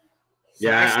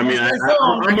 Yeah, I'm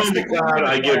on the cloud.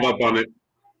 I give up on it.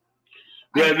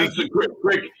 Yeah, this is a quick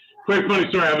funny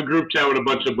story. I have a group chat with a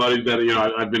bunch of buddies that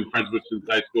I've been friends with since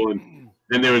high school,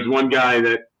 and there was one guy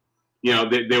that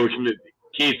they were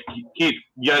Keith, you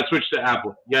gotta switch to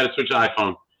Apple. You gotta switch to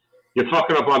iPhone. You're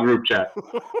fucking up on group chat.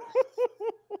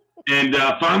 And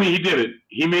finally he did it.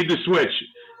 He made the switch.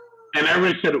 And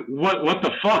everybody said, what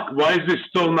the fuck? Why is this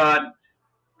still not?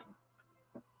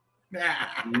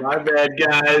 My bad,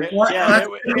 guys. Yeah,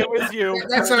 it was you.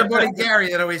 That's our buddy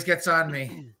Gary that always gets on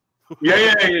me.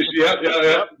 Yeah.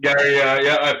 Gary,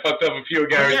 I fucked up a few of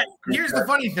Gary's. Here's the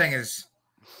funny thing is,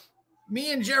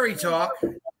 me and Jerry talk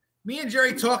in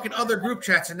other group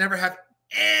chats and never have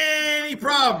any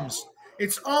problems.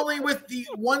 It's only with the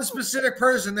one specific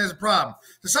person there's a problem.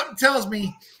 So something tells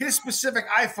me his specific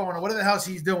iPhone or whatever the hell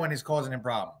he's doing is causing him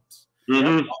problems.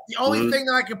 Mm-hmm. The only thing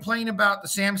that I complain about the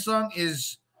Samsung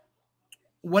is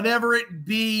whatever it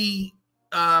be,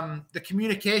 the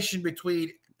communication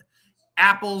between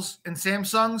Apple's and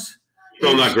Samsung's.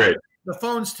 Still not great. The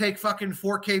phones take fucking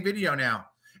 4K video now,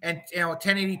 and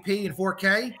 1080p and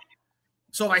 4K.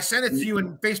 So if I send it to you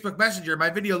in Facebook Messenger, my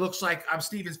video looks like I'm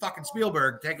Steven fucking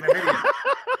Spielberg taking a video.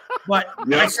 But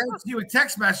if I send it to you in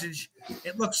text message,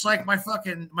 it looks like my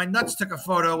nuts took a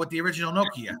photo with the original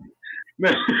Nokia.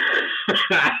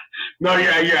 No,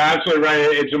 you're absolutely right.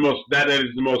 It's the most that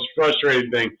is the most frustrating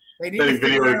thing. They need to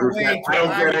figure out a way to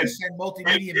allow you to send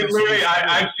multimedia messages. Literally,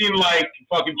 I've seen like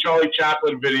fucking Charlie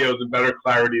Chaplin videos in better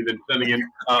clarity than sending in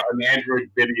an Android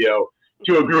video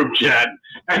to a group chat,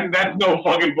 and that's no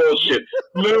fucking bullshit.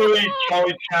 Literally,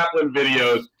 Charlie Chaplin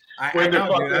videos when they're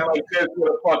fucking like this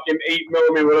with a fucking 8mm,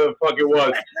 whatever the fuck it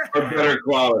was, are better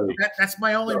quality. That's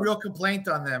my only real complaint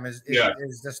on them is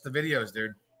just the videos,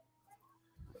 dude.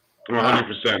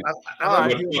 100%. I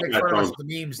love people make fun of us the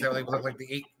memes that look like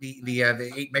the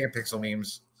 8 megapixel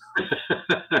memes.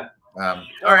 All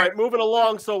right, moving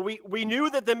along. So we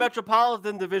knew that the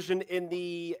Metropolitan Division in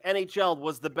the NHL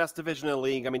was the best division in the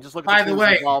league. I mean, just look at the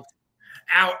way, involved.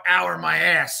 Hour my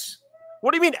ass.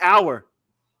 What do you mean hour?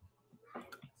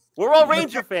 We're all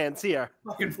Ranger fans here.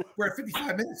 We're at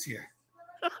 55 minutes here.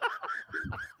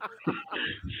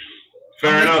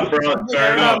 Fair enough for us.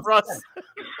 Fair enough for us.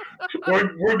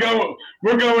 We're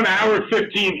going hour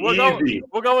 15 easy.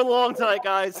 We're going long tonight,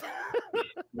 guys.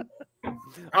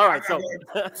 All right, so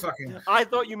I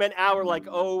thought you meant hour like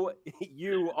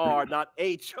O-U-R, not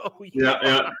H-O-U.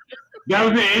 Yeah. That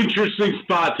was an interesting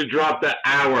spot to drop the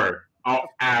hour. Oh,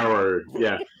 hour.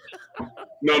 Yeah.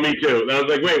 No, me too. I was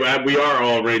like, wait, we are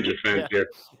all Ranger fans here.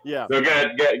 Yeah. So go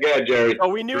ahead, Jerry. So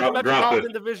we knew the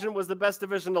Metropolitan Division was the best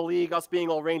division in the league. Us being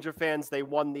all Ranger fans, they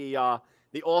won the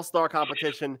All-Star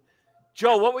competition.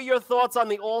 Joe, what were your thoughts on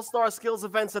the All-Star skills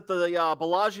events at the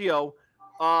Bellagio,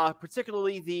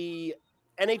 particularly the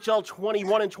NHL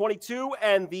 21 and 22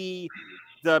 and the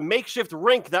makeshift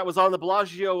rink that was on the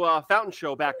Bellagio fountain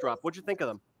show backdrop? What'd you think of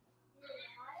them?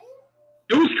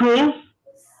 It was cool.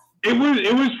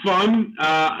 It was fun.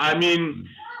 I mean,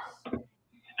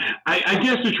 I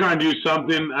guess to try and do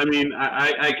something. I mean,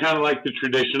 I kind of like the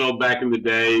traditional back in the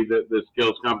day, the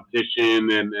skills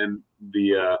competition and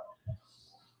the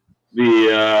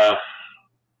it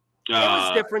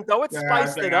was different though. It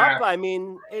spiced it up. I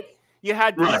mean, you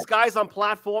had these guys on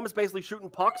platforms basically shooting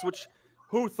pucks, which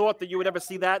who thought that you would ever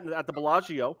see that at the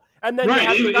Bellagio? And then you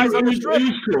had the guys on the strip. It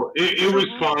was cool. It was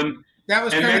fun. That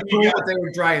was kind of cool, but they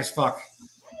were dry as fuck.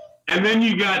 And then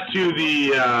you got to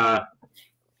the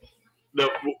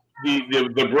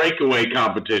breakaway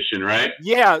competition, right?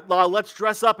 Yeah, let's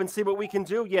dress up and see what we can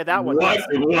do. Yeah, that one.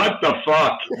 What the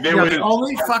fuck? The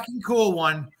only fucking cool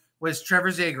one was Trevor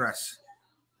Zegras.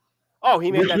 Oh,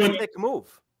 he made that sick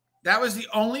move. That was the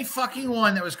only fucking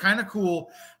one that was kind of cool.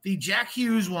 The Jack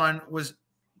Hughes one was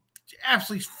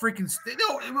absolutely freaking.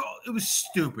 It was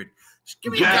stupid. Just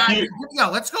give me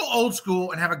let's go old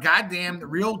school and have a goddamn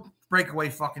real breakaway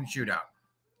fucking shootout.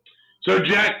 So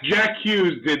Jack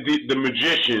Hughes did the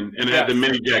magician and had the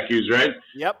mini Jack Hughes, right?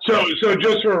 Yep. So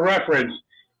just for reference,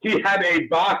 he had a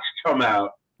box come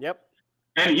out. Yep.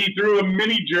 And he threw a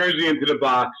mini jersey into the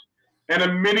box and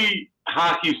a mini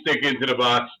hockey stick into the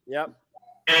box. Yep.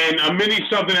 And a mini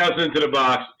something else into the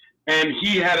box. And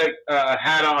he had a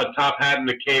hat on, a top hat and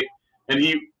a cape, and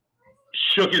he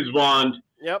shook his wand.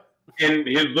 Yep. And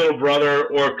his little brother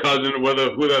or cousin, who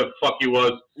the fuck he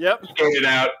was, skated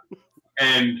out,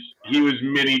 and he was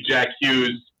mini Jack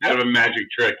Hughes out of a magic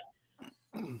trick.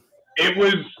 It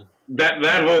was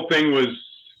that whole thing was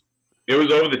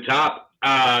over the top.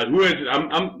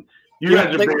 You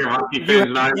guys are bigger hockey fans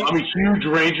than I am. I'm a huge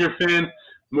Ranger fan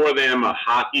more than I'm a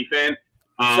hockey fan.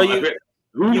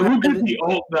 Who did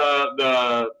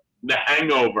the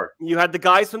Hangover? You had the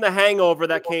guys from the Hangover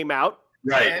that came out.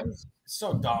 Right.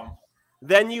 So dumb.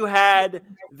 Then you had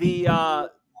the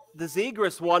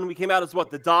Zegras one. We came out as what?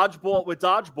 The dodgeball with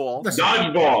dodgeball. The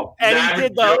dodgeball. And he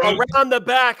did the around the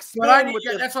back spin.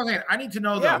 That's what I'm saying. I need to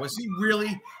know though. Was he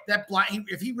really that blind?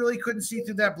 If he really couldn't see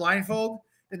through that blindfold,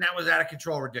 then that was out of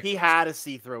control. Ridiculous. He had to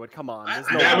see through it. Come on.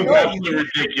 That was absolutely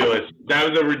ridiculous. That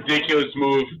was a ridiculous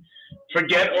move.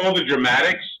 Forget all the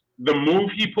dramatics. The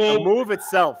move he pulled. The move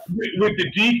itself. With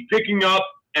the deep picking up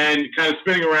and kind of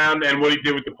spinning around, and what he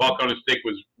did with the puck on his stick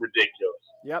was ridiculous.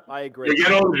 Yep, I agree.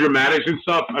 Forget all the dramatics and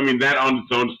stuff. I mean, that on its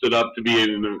own stood up to be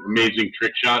an amazing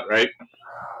trick shot, right?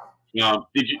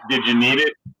 Did you need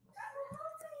it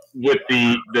with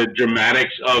the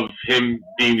dramatics of him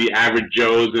being the average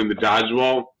Joes in the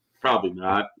dodgeball? Probably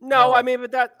not. No, I mean,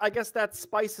 but I guess that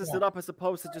spices it up as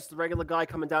opposed to just the regular guy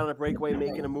coming down on a breakaway,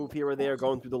 making a move here or there,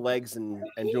 going through the legs and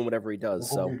doing whatever he does.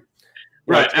 So,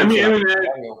 right. I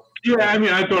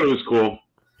thought it was cool.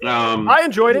 I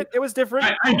enjoyed it. It was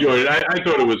different. I enjoyed it. I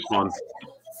thought it was fun.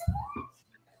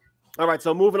 All right,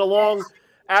 so moving along,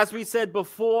 as we said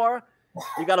before,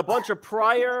 you got a bunch of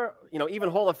prior,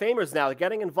 even Hall of Famers now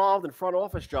getting involved in front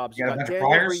office jobs. You got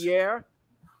Daniel Briere.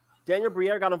 Daniel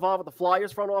Briere got involved with the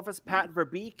Flyers front office. Pat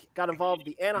Verbeek got involved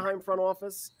with the Anaheim front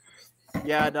office.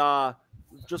 You had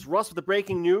just Russ with the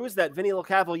breaking news that Vinny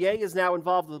LeCavalier is now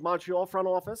involved with the Montreal front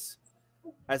office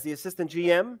as the assistant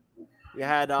GM. You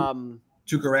had Tuukka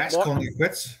Rask calling it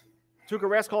quits. Tuukka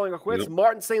Rask calling it quits. Yep.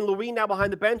 Martin St. Louis now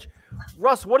behind the bench.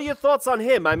 Russ, what are your thoughts on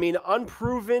him? I mean,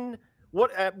 unproven.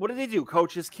 What did he do?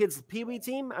 Coach his kids' Pee-wee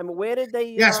team? I mean, where did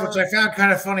they? Yes, which I found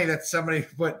kind of funny that somebody.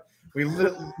 But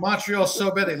Montreal's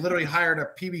so bad they literally hired a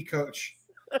Pee-wee coach,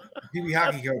 Pee-wee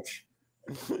hockey coach.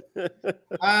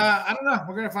 I don't know.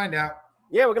 We're gonna find out.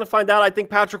 Yeah, we're gonna find out. I think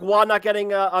Patrick Waugh not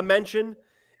getting a mention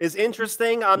is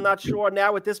interesting. I'm not sure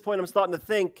now. At this point, I'm starting to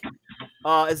think,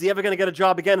 is he ever going to get a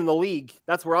job again in the league?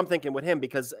 That's where I'm thinking with him,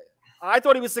 because I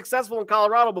thought he was successful in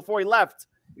Colorado before he left.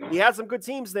 He had some good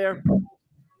teams there.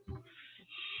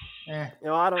 You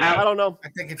know, I don't know. I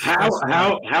think it's how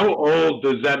old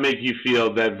does that make you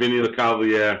feel that Vinny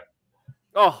LeCavalier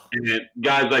and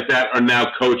guys like that are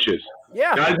now coaches?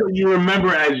 Yeah, guys that you remember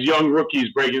as young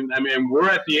rookies breaking. I mean, we're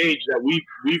at the age that we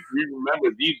remember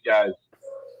these guys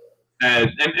as,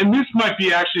 and this might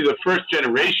be actually the first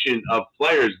generation of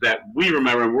players that we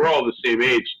remember, and we're all the same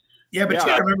age. Yeah, but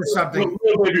you remember something.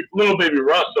 Little baby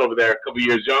Russ over there, a couple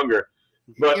years younger.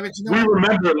 But we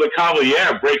remember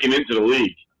LeCavalier breaking into the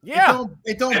league. Yeah,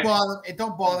 it don't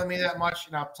bother me that much,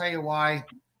 and I'll tell you why.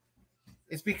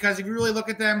 It's because if you really look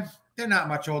at them, they're not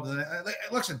much older than.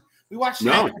 Listen, we watched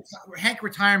Hank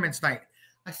Retirement's Night.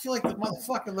 I feel like the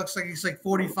motherfucker looks like he's like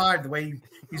 45 the way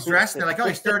he's dressed. They're like, oh,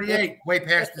 he's 38, way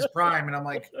past his prime, and I'm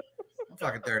like, I'm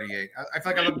fucking 38. I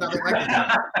feel like I look nothing like this.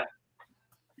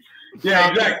 Yeah,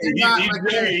 exactly.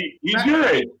 He's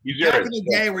good. Back in the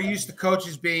day, we're used to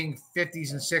coaches being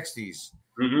 50s and 60s.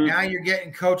 Mm-hmm. Now you're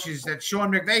getting coaches that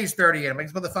Sean McVay's 38. I'm like,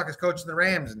 this motherfucker's coaching the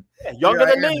Rams, and younger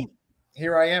than me.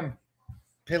 Here I am,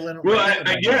 piddling. Well, I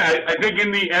think in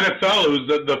the NFL, it was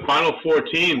the final four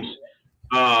teams.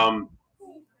 Tom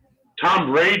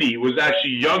Brady was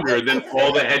actually younger than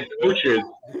all the head coaches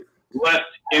left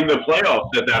in the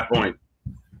playoffs at that point.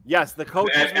 Yes, the coach.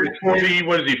 And 40,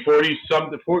 what is he,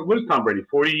 40-something? What is Tom Brady,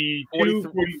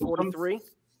 42? 43?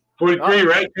 43,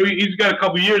 right? He's got a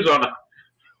couple years on him.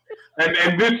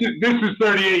 And this is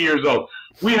 38 years old.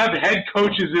 We have head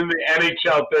coaches in the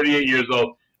NHL 38 years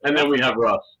old, and then we have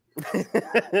Russ.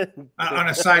 On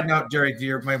a side note, Jerry, I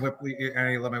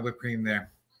love my whipped cream there.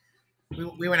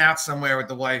 We went out somewhere with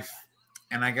the wife,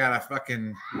 and I got a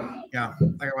fucking, I got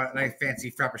a nice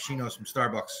fancy frappuccinos from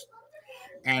Starbucks,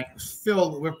 and it was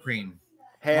filled with whipped cream.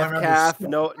 Half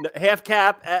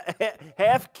calf,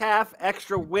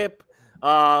 extra whip,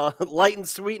 light and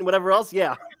sweet, and whatever else.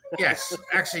 Yeah. Yes,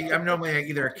 actually, I'm normally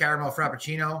either a caramel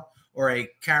frappuccino or a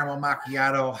caramel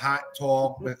macchiato, hot,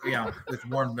 tall, with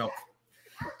warm milk.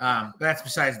 But that's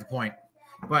besides the point.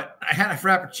 But I had a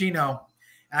frappuccino,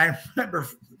 and I remember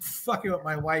fucking with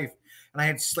my wife, and I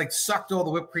had like sucked all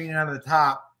the whipped cream out of the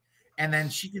top, and then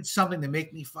she did something to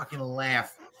make me fucking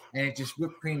laugh, and it just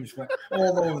whipped cream just went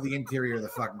all over the interior of the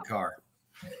fucking car.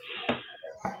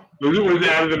 Was it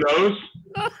out of the nose?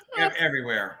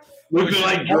 Everywhere. Was it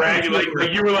like dragon? Like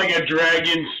you were like a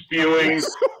dragon spewing?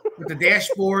 With the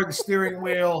dashboard, the steering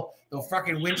wheel, the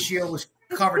fucking windshield was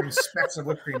covered in specks of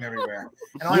whipped cream everywhere.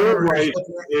 And your wife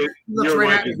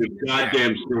is a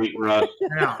goddamn sweet, Russ.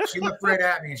 I know. She looked right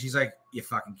at me and she's like, "You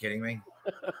fucking kidding me?"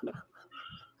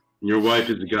 Your wife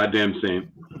is a goddamn saint.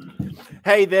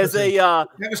 Hey, there's that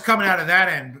was coming out of that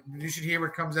end. You should hear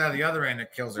what comes out of the other end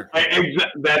that kills her.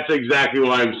 That's exactly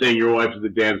why I'm saying your wife is a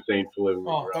damn saint for living.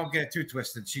 Oh, don't get it too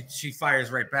twisted. She fires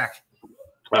right back.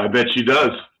 I bet she does.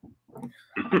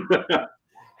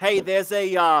 Hey, there's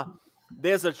a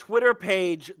Twitter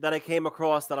page that I came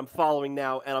across that I'm following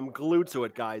now, and I'm glued to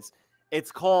it, guys.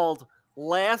 It's called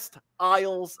Last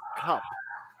Isles Cup,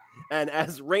 and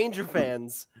as Ranger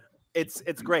fans, it's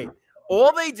great.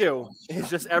 All they do is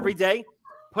just every day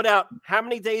put out how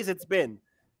many days it's been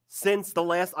since the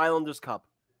last Islanders Cup.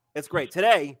 It's great.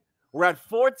 Today, we're at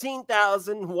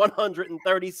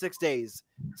 14,136 days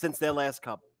since their last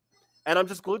Cup. And I'm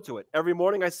just glued to it. Every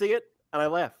morning I see it, and I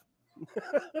laugh.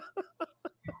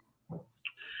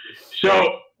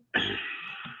 So,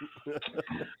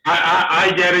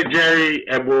 I get it, Jerry,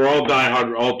 and we're all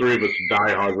diehard. All three of us are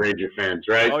diehard Ranger fans,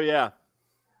 right? Oh, yeah.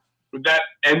 That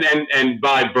and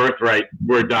by birthright,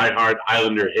 we're diehard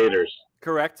Islander haters.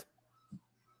 Correct.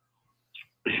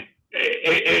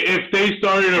 If they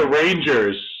started a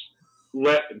Rangers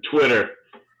Twitter,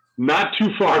 not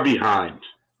too far behind.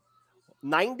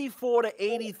 94 to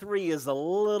 83 is a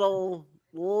little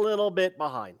bit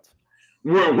behind.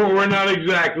 We're not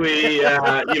exactly,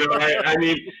 I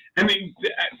mean,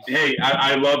 hey,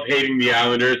 I love hating the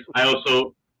Islanders. I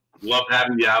also love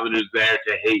having the Islanders there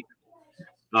to hate.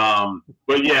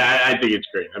 But yeah, I think it's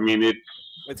great. I mean,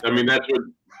 that's what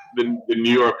the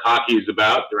New York hockey is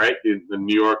about, right? The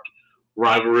New York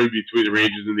rivalry between the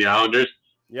Rangers and the Islanders.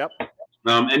 Yep.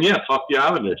 And yeah, fuck the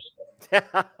Islanders.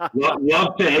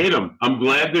 love to hate them. I'm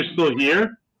glad they're still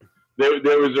here.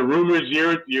 There was a rumors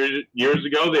years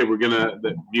ago they were gonna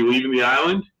be leaving the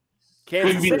island.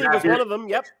 Kansas City was one of them.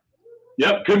 Yep.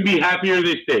 Yep. Couldn't be happier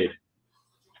they stayed.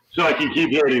 So I can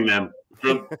keep hating them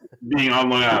for being on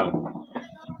Long Island.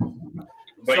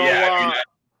 But so, yeah,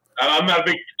 I'm not a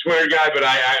big Twitter guy, but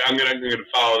I'm gonna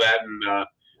follow that and I'm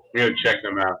gonna check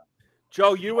them out.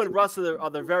 Joe, you and Russ are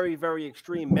the very, very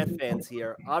extreme Met fans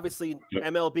here. Obviously,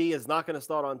 MLB is not going to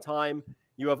start on time.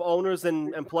 You have owners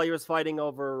and players fighting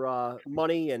over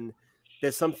money, and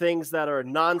there's some things that are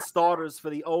non-starters for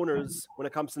the owners when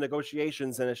it comes to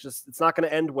negotiations, and it's not going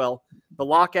to end well. The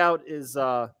lockout is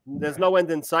there's no end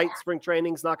in sight. Spring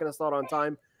training is not going to start on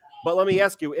time. But let me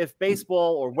ask you, if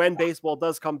baseball or when baseball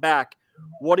does come back,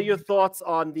 what are your thoughts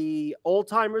on the Old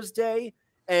Timers Day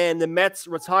and the Mets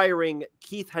retiring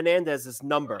Keith Hernandez's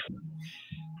number?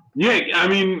 Yeah, I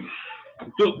mean,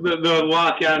 the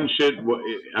lockout and shit,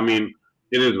 I mean,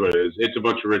 it is what it is. It's a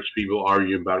bunch of rich people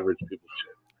arguing about rich people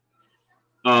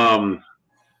shit.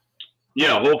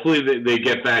 Yeah, hopefully they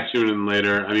get back sooner than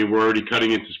later. I mean, we're already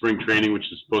cutting into spring training,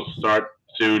 which is supposed to start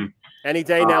soon. Any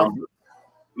day now.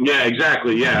 Yeah,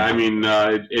 exactly. Yeah, I mean,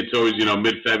 it's always,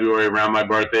 mid-February around my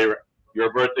birthday.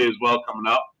 Your birthday as well coming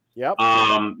up. Yep.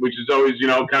 Which is always,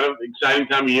 kind of exciting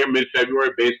time of year.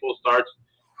 Mid-February, baseball starts,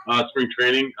 spring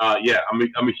training. Yeah, I'm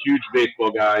a huge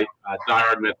baseball guy,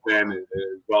 diehard Mets fan, as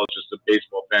well as just a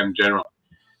baseball fan in general.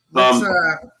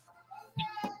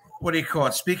 What do you call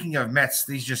it? Speaking of Mets,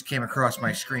 these just came across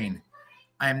my screen.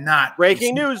 I am not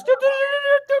breaking news.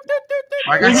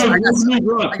 I got something else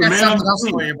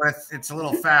for you, but it's a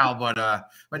little foul. But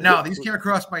no, these came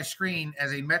across my screen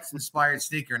as a Mets-inspired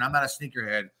sneaker, and I'm not a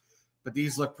sneakerhead. But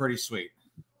these look pretty sweet.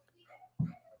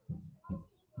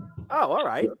 Oh, all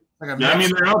right. I mean,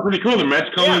 they're all pretty cool. The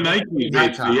Mets calling Nike.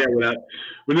 Yeah,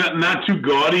 we're not too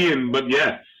gaudy, but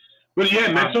yeah,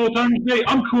 Mets all time today.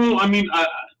 I'm cool. I mean,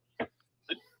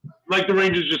 like the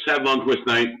Rangers just had Lundqvist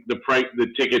night. The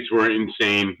tickets were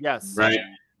insane. Yes. Right.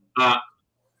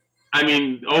 I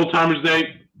mean, Old Timers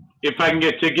Day. If I can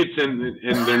get tickets and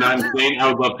they're not insane, I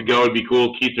would love to go. It'd be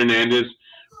cool. Keith Hernandez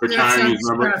retiring his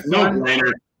number. No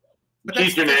brainer.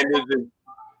 Keith Hernandez is,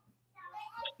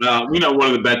 one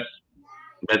of the best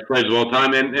players of all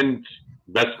time, and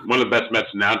one of the best Mets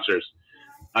announcers.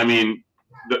 I mean,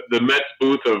 the Mets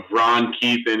booth of Ron,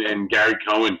 Keith, and Gary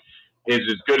Cohen is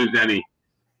as good as any.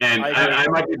 And I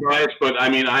might be biased, but I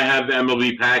mean, I have the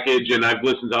MLB package, and I've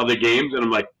listened to other games, and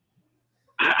I'm like,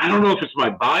 I don't know if it's my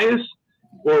bias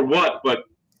or what, but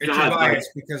it's your bias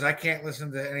because I can't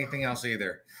listen to anything else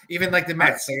either. Even like the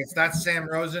Mets, like it's not Sam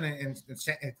Rosen and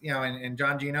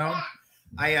John Gino.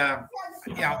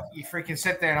 You freaking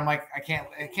sit there and I'm like, I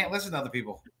can't listen to other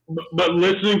people. But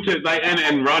listening to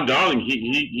and Ron Darling,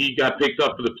 he got picked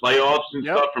up for the playoffs and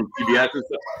stuff from CBS and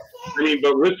stuff. I mean,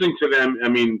 but listening to them, I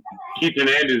mean, Keith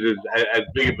Hernandez is as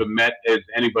big of a Met as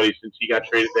anybody since he got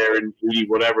traded there in 80,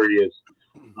 whatever he is.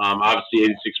 Obviously,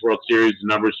 86 World Series, the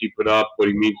numbers he put up, what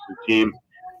he means to the team.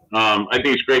 I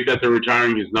think it's great that they're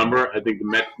retiring his number. I think the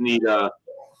Mets need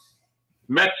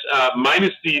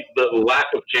minus the lack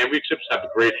of championships, have a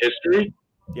great history.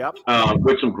 Yep.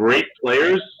 With some great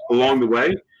players along the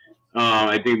way.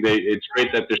 I think it's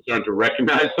great that they're starting to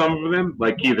recognize some of them,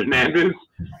 like Keith Hernandez.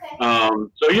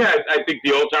 So yeah, I think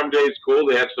the Old Time Day is cool.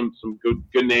 They have some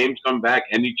good names come back.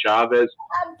 Andy Chavez,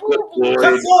 Cliff Floyd.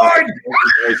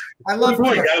 I love him.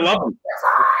 I love him.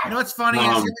 You know what's funny? He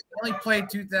only played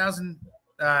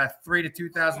 2003 to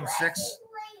 2006,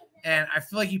 and I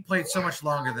feel like he played so much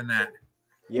longer than that.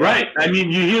 Yeah. Right. I mean,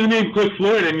 you hear the name Cliff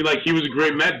Floyd, and you're like, he was a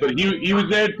great Met, but he was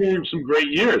there during some great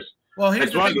years. Well,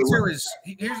 here's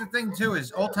the thing too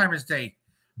is Old Timers Day.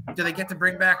 Do they get to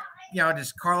bring back,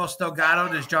 does Carlos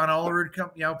Delgado, does John Olerud come,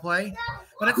 play?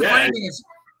 But that's the funny thing is,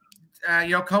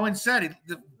 Cohen said,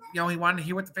 he wanted to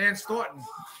hear what the fans thought, and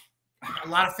a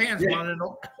lot of fans wanted to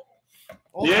know.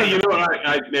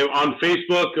 I on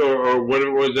Facebook or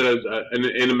whatever was it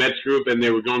in a Mets group, and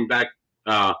they were going back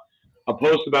a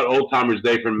post about Old Timers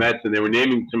Day for Mets, and they were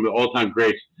naming some of the all-time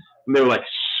greats, and they were like,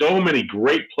 so many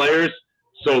great players.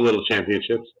 So little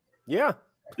championships. Yeah.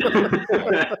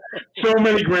 So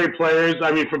many great players.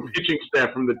 I mean, from pitching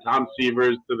staff, from the Tom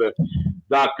Seavers to the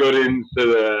Doc Goodins to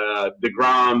the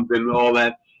DeGroms and all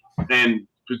that, and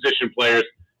position players.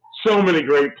 So many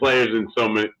great players and so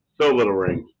little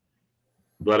rings.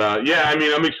 But, I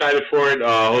mean, I'm excited for it.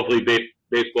 Hopefully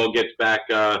baseball gets back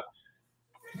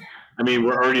I mean,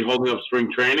 we're already holding up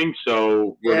spring training,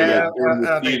 so we're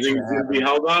the season's going to be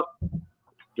held up,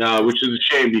 which is a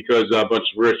shame because a bunch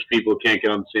of rich people can't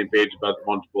get on the same page about a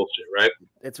bunch of bullshit, right?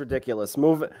 It's ridiculous.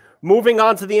 Moving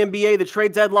on to the NBA, the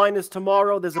trade deadline is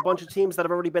tomorrow. There's a bunch of teams that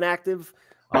have already been active.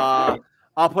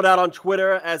 I'll put out on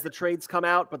Twitter as the trades come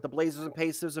out, but the Blazers and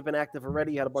Pacers have been active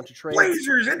already. You had a bunch of trades.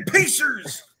 Blazers and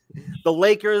Pacers! The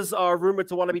Lakers are rumored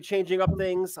to want to be changing up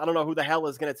things. I don't know who the hell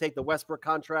is going to take the Westbrook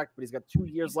contract, but he's got 2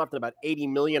 years left and about $80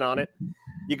 million on it.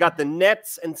 You got the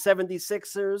Nets and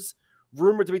 76ers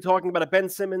rumored to be talking about a Ben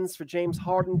Simmons for James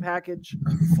Harden package.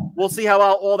 We'll see how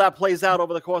all that plays out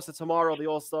over the course of tomorrow. The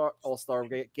All-Star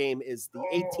game is the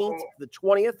 18th to the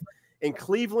 20th in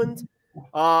Cleveland.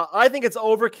 I think it's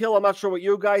overkill. I'm not sure what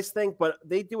you guys think, but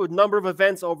they do a number of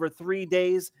events over 3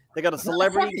 days. They got a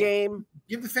celebrity game.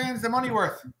 Give the fans the money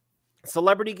worth.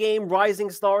 Celebrity game, Rising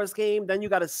Stars game. Then you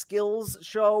got a skills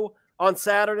show on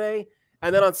Saturday.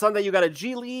 And then on Sunday, you got a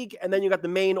G League. And then you got the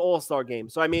main All-Star game.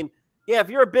 So, I mean, yeah, if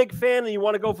you're a big fan and you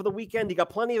want to go for the weekend, you got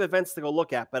plenty of events to go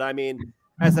look at. But, I mean,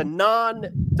 as a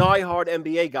non-diehard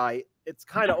NBA guy, it's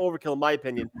kind of overkill in my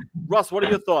opinion. Russ, what are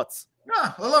your thoughts? No,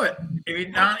 I love it. If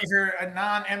you're a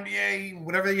non-NBA,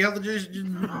 whatever the hell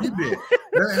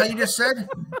how you just said,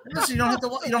 listen, you don't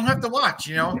have to watch,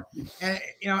 you know. And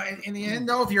you know, in the end,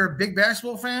 though, if you're a big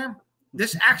basketball fan,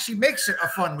 this actually makes it a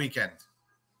fun weekend.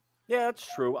 Yeah, that's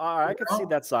true. I can see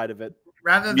that side of it.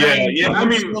 Rather than I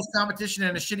mean, competition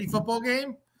and a shitty football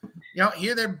game, you know,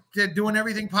 here they're doing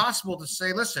everything possible to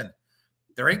say, listen,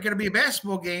 there ain't going to be a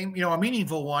basketball game, you know, a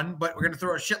meaningful one, but we're going to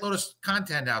throw a shitload of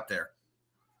content out there.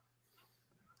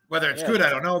 Whether it's good, I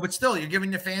don't know, but still, you're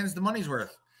giving the fans the money's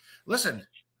worth. Listen,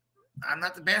 I'm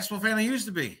not the basketball fan I used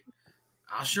to be.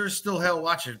 I'll sure still hell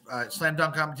watch a slam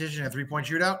dunk competition and a 3-point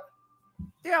shootout.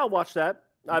 Yeah, I'll watch that.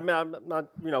 I mean, I'm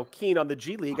not, you know, keen on the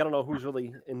G League. I don't know who's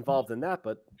really involved in that,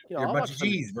 but you know, you're a bunch of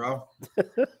G's, bro.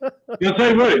 I'll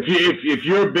tell you what, if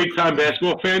you're a big time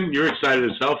basketball fan, you're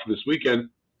excited as hell for this weekend.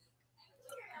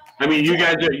 I mean, you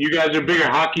guys are bigger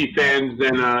hockey fans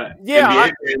than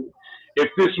NBA fans. If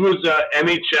this was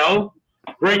NHL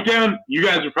breakdown, you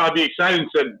guys would probably be excited and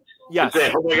said, yes. I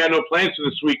hope I got no plans for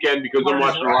this weekend because I'm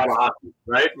watching a lot of hockey,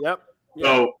 right? Yep.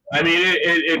 So, I mean,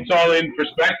 it's all in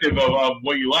perspective of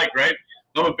what you like, right?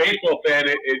 I'm a baseball fan.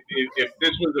 If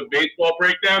this was a baseball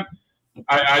breakdown,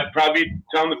 I'd probably be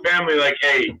telling the family, like,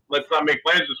 hey, let's not make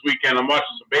plans this weekend. I'm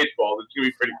watching some baseball. It's going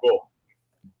to be pretty cool.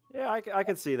 Yeah, I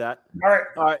can see that. All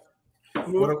right.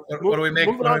 What do we make?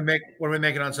 What are we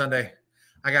making on Sunday?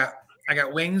 I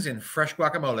got wings and fresh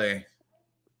guacamole.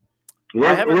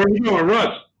 Where are we going,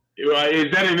 Russ?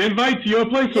 Is that an invite to your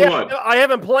place or what? I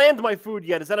haven't planned my food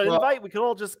yet. Is that an invite? We can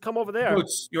all just come over there.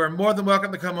 Boots, you are more than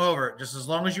welcome to come over, just as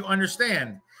long as you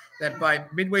understand that by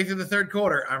midway through the third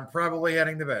quarter, I'm probably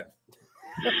heading to bed.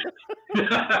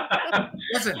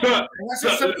 Listen, I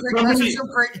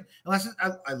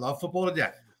love football to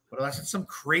death, but unless it's some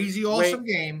crazy awesome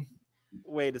game.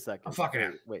 Wait a second. I'm fucking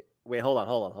out. Wait, hold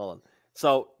on.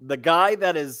 So the guy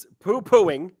that is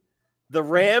poo-pooing the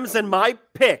Rams and my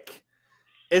pick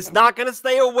is not going to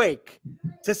stay awake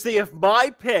to see if my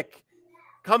pick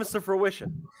comes to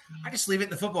fruition. I just leave it in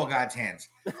the football god's hands.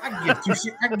 I can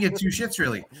give two shits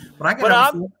really, but I get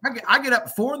up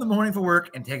at 4 a.m. for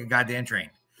work and take a goddamn train.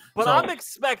 But I'm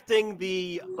expecting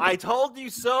the "I told you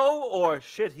so" or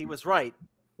 "shit, he was right."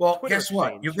 Well, Twitter guess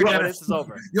what? You'll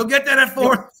get that at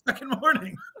 4 fucking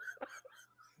morning.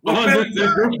 Well,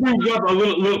 this brings up a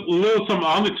little something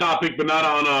on the topic, but not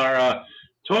on our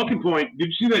talking point. Did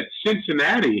you see that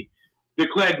Cincinnati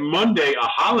declared Monday a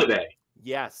holiday?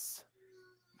 Yes.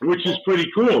 Which is pretty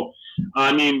cool.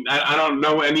 I mean, I don't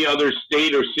know any other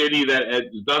state or city that has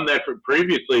done that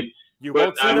previously. You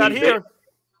won't see that here.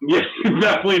 Yes,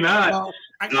 definitely not. Well,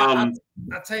 I'll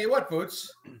tell you what,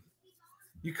 Boots.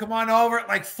 You come on over at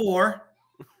like 4.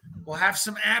 We'll have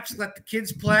some apps, let the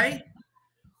kids play.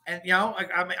 And, you know,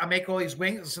 I make all these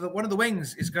wings. So one of the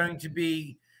wings is going to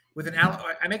be with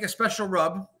I make a special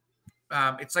rub.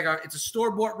 It's a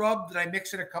store-bought rub that I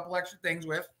mix in a couple extra things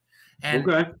with.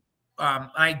 And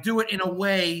I do it in a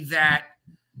way that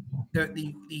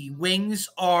the wings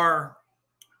are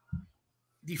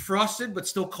defrosted but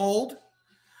still cold.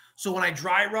 So when I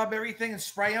dry rub everything and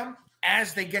spray them,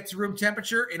 as they get to room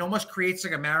temperature, it almost creates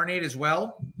like a marinade as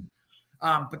well.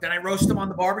 But then I roast them on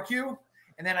the barbecue.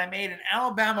 And then I made an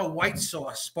Alabama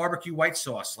barbecue white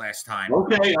sauce last time.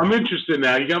 Okay, I'm interested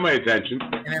now. You got my attention.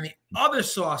 And then the other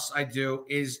sauce I do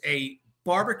is a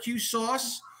barbecue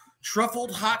sauce,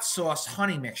 truffled hot sauce,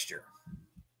 honey mixture.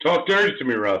 Talk dirty to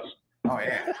me, Russ. Oh,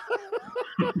 yeah.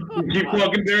 Keep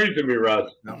talking dirty to me,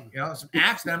 Russ. No, you know, some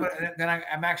apps. Then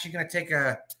I'm actually going to take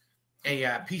a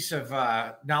a piece of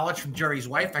knowledge from Jerry's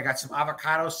wife. I got some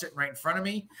avocado sitting right in front of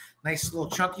me. Nice little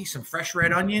chunky, some fresh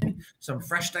red onion, some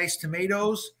fresh diced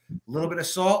tomatoes, a little bit of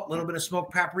salt, a little bit of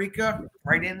smoked paprika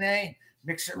right in there.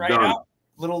 Mix it right up.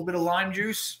 A little bit of lime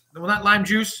juice. Well, not lime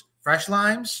juice, fresh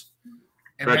limes.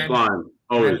 And fresh lime.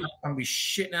 Always. I'm going to be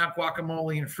shitting out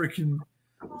guacamole and freaking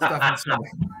stuff on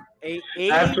Sunday.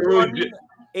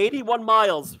 81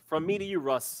 miles from me to you,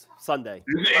 Russ, Sunday.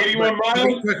 Is it 81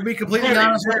 miles? Can be completely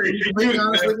honest with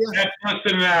you? That's less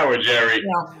than an hour, Jerry.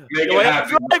 Yeah.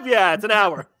 Yeah, it's an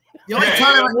hour. The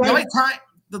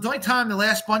only time the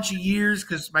last bunch of years,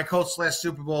 because my Colts' last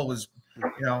Super Bowl was,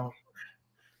 what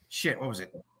was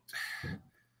it?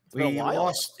 We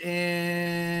lost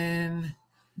in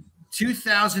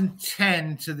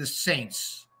 2010 to the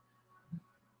Saints.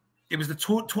 It was the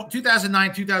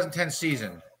 2009-2010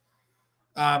 season.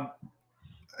 I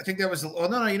think that was. Oh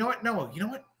no! You know what? No, you know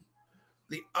what?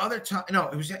 The other time, no,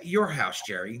 it was at your house,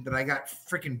 Jerry, that I got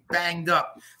freaking banged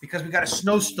up because we got a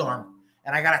snowstorm,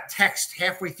 and I got a text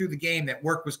halfway through the game that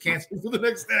work was canceled for the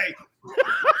next day.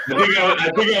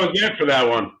 I think I was there for that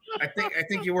one. I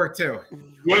think you were too.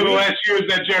 One of the last years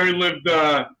that Jerry lived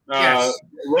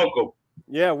local.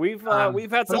 Yeah, we've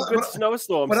had some good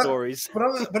snowstorm stories. But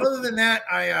other than that,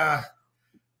 I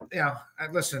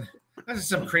listen. This is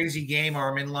some crazy game,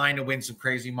 or I'm in line to win some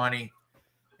crazy money.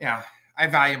 Yeah, I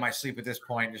value my sleep at this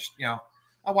point. Just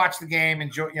I'll watch the game,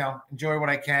 enjoy what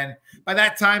I can. By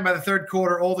that time, by the third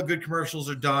quarter, all the good commercials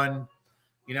are done.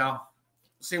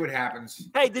 See what happens.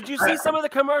 Hey, did you see some of the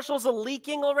commercials are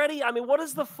leaking already? I mean, what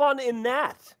is the fun in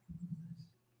that?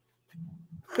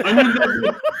 I mean,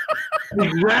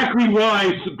 exactly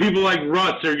why people like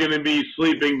Russ are going to be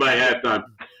sleeping by halftime.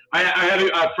 I had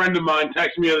a friend of mine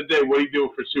text me the other day, what are you doing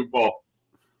for Super Bowl?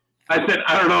 I said,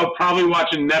 I don't know, probably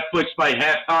watching Netflix by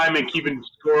halftime and keeping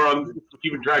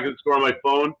track of the score on my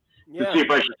phone to see if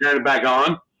I should turn it back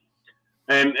on.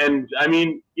 And I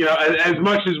mean, as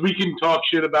much as we can talk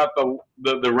shit about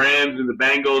the Rams and the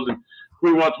Bengals and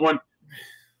who wants one,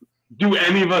 do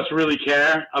any of us really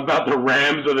care about the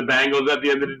Rams or the Bengals at the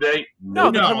end of the day?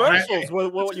 No, the commercials were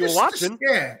what you were watching.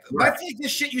 Yeah, I think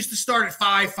this shit used to start at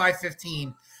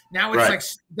 5:15. Now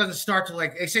it's doesn't start till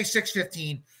they say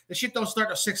 6:15. The shit don't start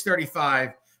till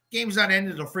 6:35. Game's not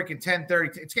ended till freaking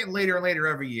 10:30. It's getting later and later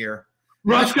every year.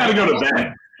 Russ got to go to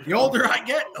bed. The older I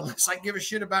get, the less I give a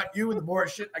shit about you, and the more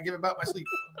shit I give about my sleep.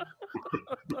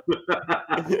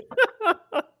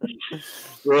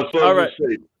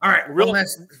 All right.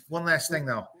 One last thing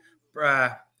though.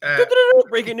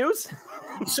 Breaking news.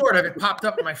 Sort of. It popped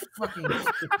up in my fucking.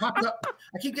 It popped up.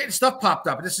 I keep getting stuff popped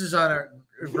up. This is on a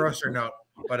grosser note,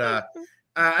 but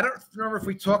I don't remember if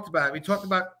we talked about it. We talked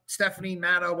about Stephanie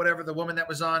Matto, whatever, the woman that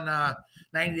was on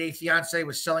 90 Day Fiance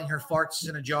was selling her farts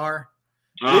in a jar.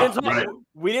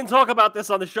 We didn't talk about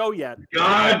this on the show yet.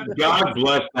 God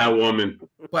bless that woman.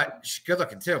 But she's good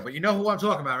looking too. But you know who I'm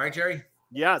talking about, right, Jerry?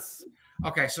 Yes.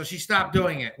 Okay, so she stopped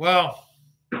doing it. Well,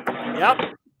 yep.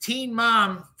 Teen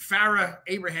mom Farrah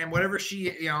Abraham, whatever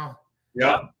she,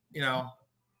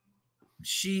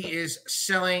 she is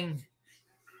selling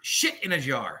shit in a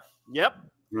jar. Yep.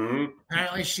 Mm-hmm.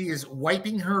 Apparently, she is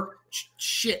wiping her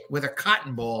shit with a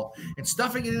cotton ball and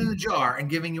stuffing it in a jar and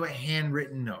giving you a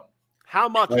handwritten note. How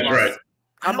much? That's right.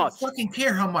 I don't fucking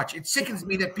care how much. It sickens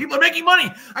me that people are making money.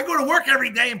 I go to work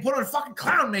every day and put on fucking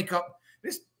clown makeup.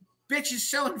 This bitch is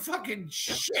selling fucking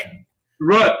shit.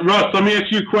 Russ, let me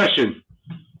ask you a question.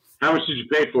 How much did you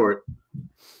pay for it?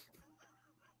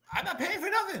 I'm not paying for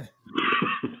nothing.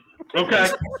 Okay.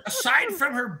 Aside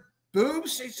from her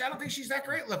boobs, I don't think she's that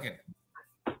great looking.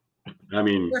 I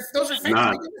mean, those are fake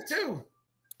too.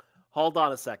 Hold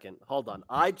on a second. Hold on.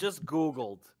 I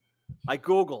Googled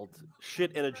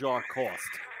shit in a jar cost.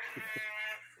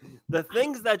 The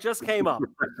things that just came up.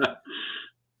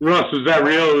 Russ, is that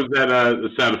real or is that a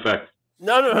sound effect?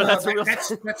 No, that's real.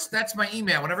 That's my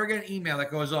email. Whenever I get an email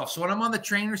that goes off. So when I'm on the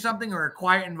train or something or a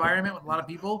quiet environment with a lot of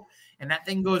people and that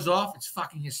thing goes off, it's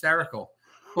fucking hysterical.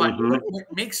 But what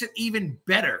makes it even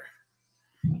better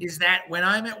is that when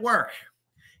I'm at work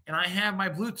and I have my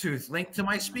Bluetooth linked to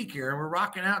my speaker and we're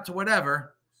rocking out to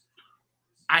whatever,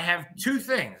 I have two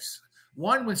things.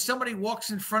 One, when somebody walks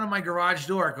in front of my garage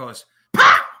door, it goes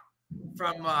 "Pow!"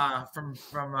 from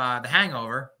The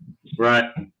Hangover,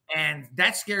 right? And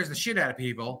that scares the shit out of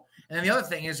people. And then the other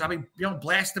thing is, I'll be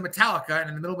blasting Metallica, and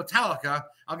in the middle of Metallica,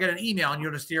 I'll get an email, and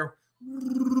you'll just hear,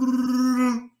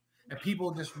 and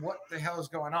people just, what the hell is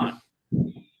going on?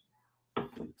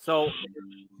 So,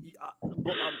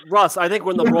 Russ, I think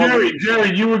we're in the wrong.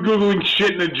 Jerry, you were Googling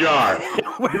shit in a jar.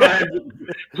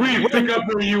 Please pick up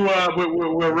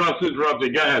where Russ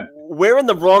interrupted. Go ahead. We're in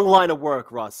the wrong line of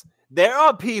work, Russ. There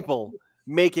are people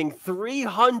making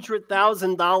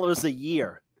 $300,000 a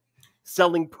year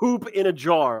selling poop in a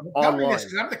jar online.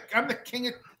 I'm the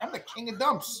king of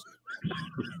dumps.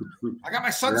 I got my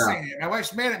son saying it. My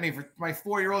wife's mad at me for my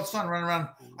 4-year-old son running around.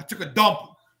 I took a dump.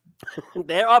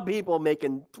 There are people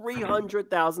making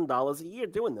 $300,000 a year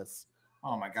doing this.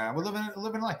 Oh my God, we're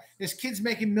living life. There's kids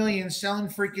making millions selling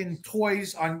freaking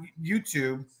toys on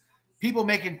YouTube. People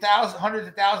making hundreds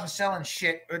of thousands selling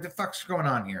shit. What the fuck's going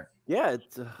on here? Yeah,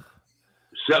 it's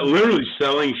literally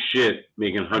selling shit,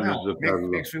 making hundreds of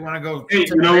thousands. Makes me want to go. Hey,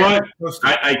 you know what?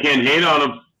 I can't hate on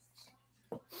them.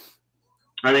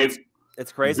 I mean,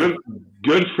 it's crazy.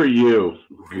 Good for you.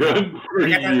 Good for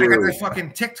you. I got that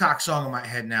fucking TikTok song in my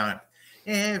head now.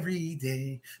 Every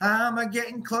day I'm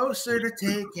getting closer to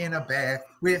taking a bath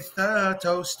with a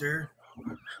toaster.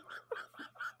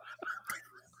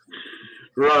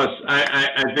 Russ,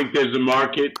 I think there's a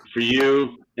market for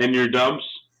you and your dumps.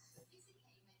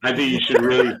 I think you should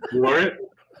really explore it.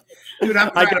 Dude,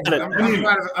 I'm proud of it.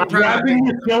 I'm proud of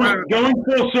it. Going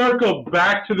full circle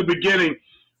back to the beginning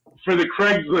for the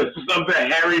Craigslist of the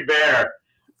hairy bear.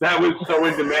 That was so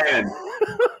in demand.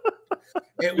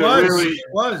 It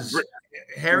was.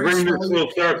 Harry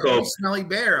smelly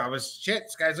bear. I was shit.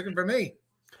 This guy's looking for me.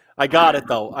 I got it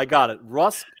though. I got it.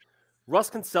 Russ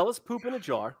can sell his poop in a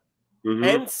jar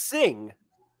and sing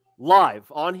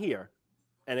live on here,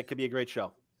 and it could be a great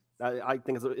show. I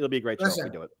think it'll be a great show if we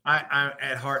do it. I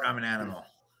at heart, I'm an animal.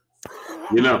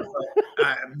 You know,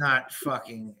 I'm not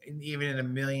fucking. Even in a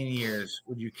million years,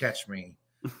 would you catch me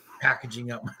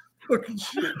packaging up my fucking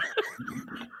shit?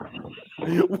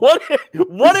 What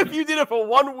if you did it for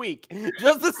 1 week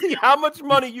just to see how much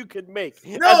money you could make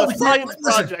as a science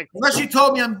project? Unless you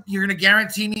told me you're going to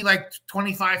guarantee me like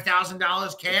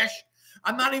 $25,000 cash,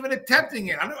 I'm not even attempting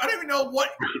it. I don't even know what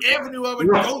avenue I would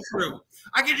go through.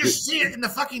 I can just see it in the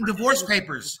fucking divorce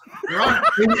papers.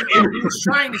 He's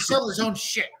trying to sell his own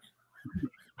shit.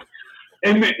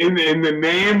 In the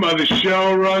name of the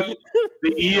show, Russ,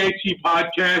 the E.A.T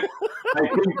podcast, I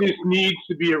think this needs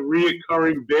to be a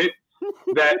reoccurring bit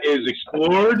that is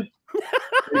explored.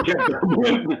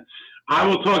 I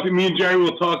will talk to me and Jerry.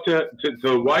 Will talk to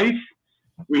the wife.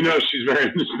 We know she's very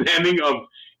understanding of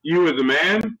you as a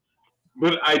man,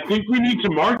 but I think we need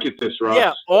to market this, Russ.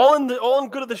 Yeah, all in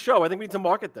good of the show. I think we need to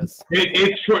market this.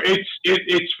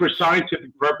 It's for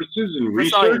scientific purposes and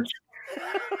research.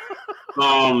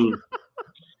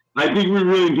 I think we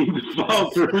really need to follow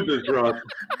through with this, Russ.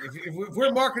 If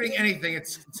we're marketing anything,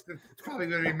 it's probably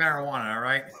going to be marijuana. All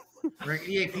right. We're an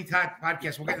E.A.T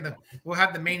podcast. We'll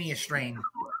have the mania strain.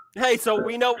 Hey, so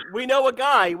we know a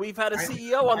guy. We've had a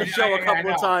CEO on the show a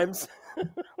couple of times.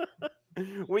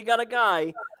 We got a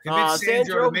guy.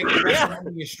 Sandro to make the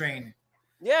mania strain.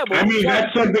 Yeah, I mean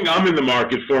that's something I'm in the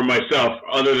market for myself,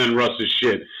 other than Russ's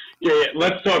shit. Yeah,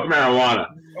 let's talk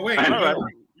marijuana. Oh, wait,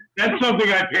 that's something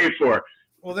I pay for.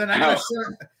 Well, then I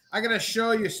gotta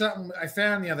show you something I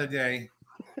found the other day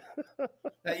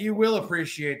that you will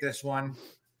appreciate. This one.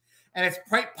 And it's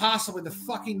quite possibly the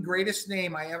fucking greatest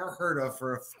name I ever heard of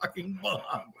for a fucking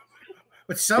bong.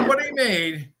 But somebody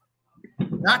made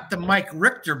not the Mike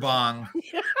Richter bong,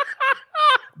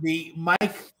 the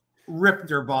Mike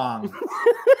Richter bong.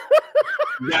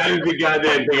 That is the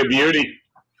goddamn thing of beauty.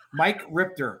 Mike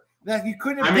Richter. That you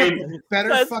couldn't have picked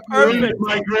better fucking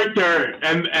Mike Richter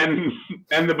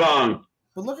and the bong.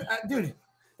 But look at dude,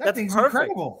 that's thing's perfect.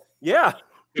 Incredible. Yeah.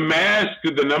 The mask,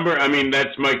 the number. I mean,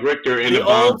 that's Mike Richter in the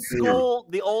old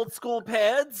school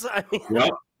pads. I mean,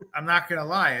 yep. I'm not gonna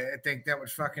lie. I think that would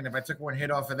fucking. If I took one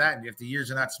hit off of that, and after years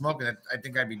of not smoking, I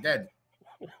think I'd be dead.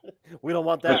 We don't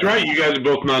want that. That's right. You guys are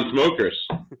both non-smokers.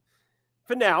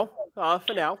 For now.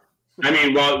 For now. I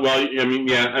mean, I mean,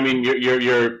 yeah. I mean,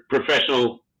 your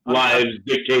professional lives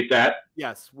dictate that.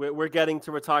 Yes, we're getting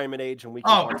to retirement age, and we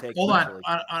can partake. Hold on.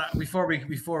 Before we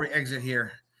exit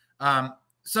here.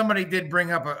 Somebody did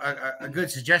bring up a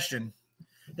good suggestion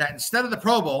that instead of the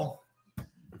Pro Bowl,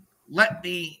 let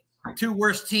the two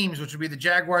worst teams, which would be the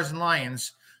Jaguars and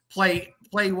Lions, play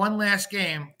one last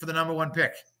game for the #1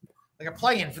 pick, like a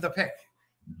play-in for the pick.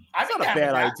 That's not a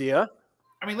bad idea.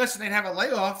 I mean, listen, they'd have a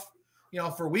layoff,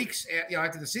 for weeks,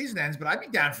 after the season ends, but I'd be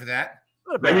down for that.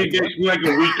 I mean, like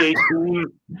a Week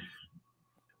 18,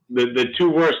 the two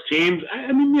worst teams.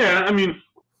 I mean, yeah. I mean,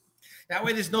 that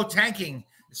way there's no tanking.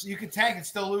 So you can tank and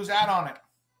still lose out on it.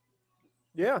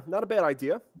 Yeah, not a bad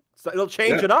idea. So it'll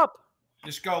change it up.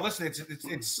 Just go. Listen,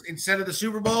 it's instead of the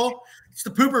Super Bowl, it's the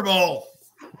Pooper Bowl.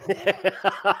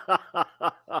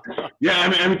 Yeah,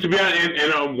 I mean, to be honest,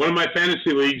 in one of my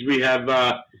fantasy leagues, we have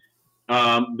the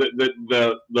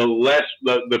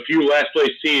few last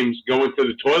place teams going to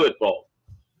the toilet bowl.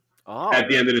 at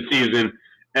the end of the season,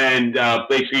 and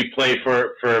basically play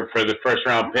for the first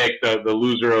round pick. The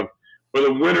loser of or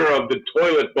the winner of the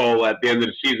toilet bowl at the end of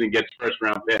the season gets first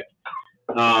round pick.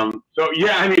 So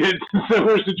yeah, I mean it's a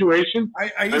similar situation.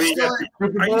 Are you still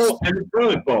Super Bowl and the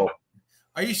toilet bowl?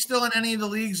 Are you still in any of the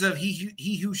leagues of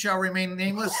he who shall remain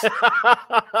nameless?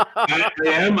 I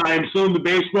am. I am still in the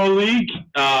baseball league.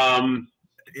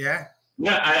 Yeah.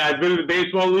 Yeah, I've been in the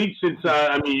baseball league since.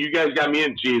 I mean, you guys got me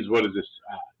in. Geez, what is this?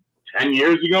 10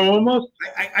 years ago, almost.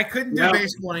 I couldn't do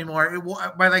baseball anymore.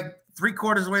 By like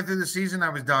 3/4 of the way through the season, I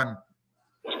was done.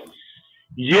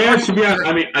 Yeah, to be honest,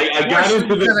 I mean, I got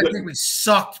into the. I think we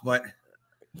sucked, but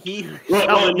he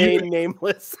shall remain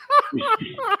nameless.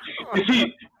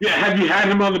 See, yeah, have you had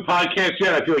him on the podcast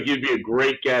yet? I feel like he'd be a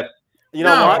great guest. You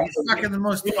know what? He's fucking the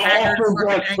most haggard,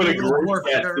 fucking little dwarf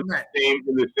I've ever met. In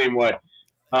the same way.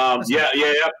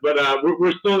 Yeah. But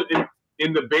we're still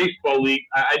in the baseball league.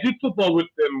 I did football with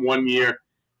them 1 year.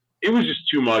 It was just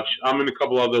too much. I'm in a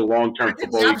couple other long-term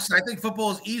football leagues. I think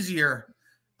football is easier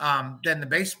than the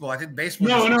baseball. I think baseball.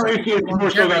 No, it's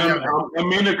more so that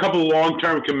I'm in a couple of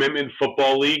long-term commitment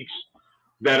football leagues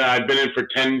that I've been in for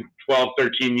 10, 12,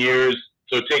 13 years.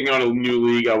 So taking on a new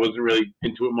league, I wasn't really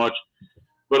into it much.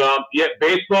 But yeah,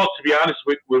 baseball. To be honest,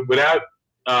 without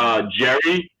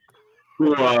Jerry,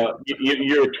 who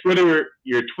your Twitter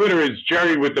is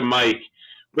Jerry with the mic,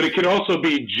 but it could also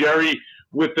be Jerry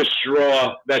with the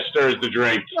straw that stirs the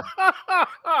drink.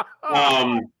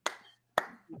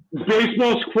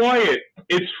 Baseball's quiet.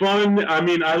 It's fun. I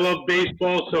mean, I love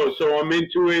baseball, so I'm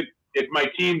into it. If my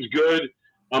team's good,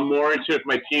 I'm more into it. If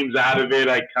my team's out of it,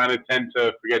 I kind of tend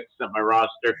to forget to set my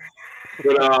roster.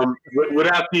 But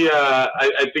without the,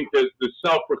 I think the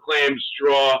self-proclaimed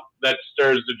straw that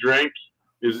stirs the drink.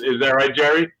 Is that right,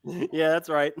 Jerry? Yeah, that's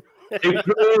right. It's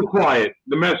a little quiet.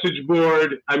 The message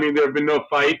board. I mean, there have been no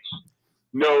fights,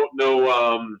 no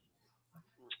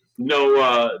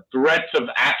threats of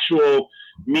actual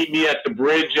meet me at the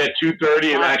bridge at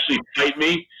 2:30 and actually fight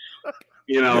me.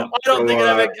 You know, I don't think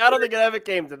it ever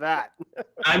came to that.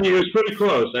 I mean, it was pretty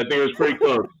close. I think it was pretty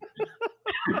close.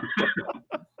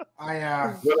 But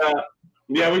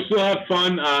yeah, we still have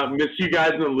fun. Miss you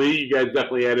guys in the league. You guys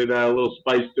definitely added a little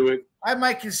spice to it. I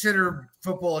might consider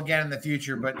football again in the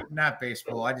future, but not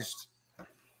baseball. I just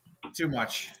too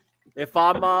much. If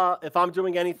I'm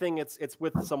doing anything, it's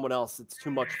with someone else. It's too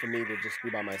much for me to just be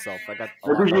by myself. I got.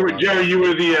 Jerry, you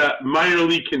were the minor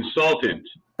league consultant.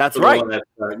 That's right.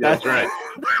 That's right.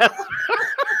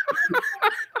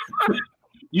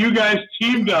 You guys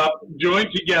teamed up,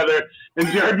 joined together, and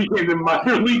Jerry became the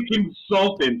minor league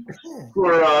consultant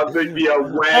for the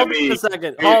whammy. Hold on a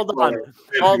second.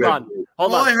 Hold on.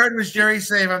 All I heard was Jerry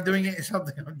say, "If I'm doing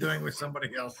something, I'm doing with somebody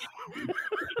else."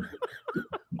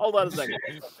 Hold on a second.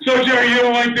 So Jerry, you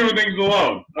don't like doing things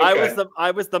alone. Okay.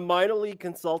 I was the minor league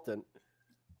consultant,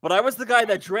 but I was the guy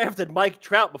that drafted Mike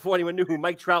Trout before anyone knew who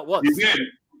Mike Trout was. You did.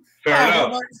 Fair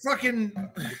enough. Fucking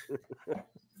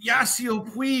Yasiel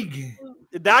Puig.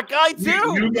 That guy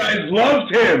too. You guys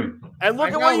loved him. And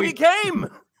look at what he became.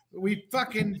 We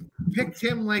fucking picked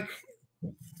him like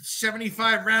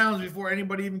 75 rounds before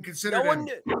anybody even considered him.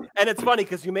 And it's funny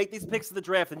because you make these picks of the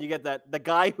draft and you get the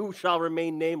guy who shall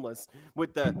remain nameless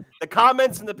with the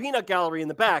comments in the peanut gallery in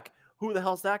the back. Who the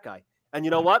hell's that guy? And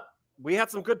you know what? We had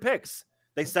some good picks.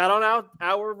 They sat on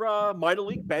our minor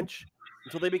league bench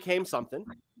until they became something.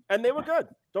 And they were good.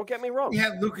 Don't get me wrong. You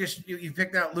had Lucas. You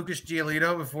picked out Lucas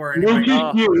Giolito before. Lucas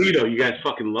Giolito. You guys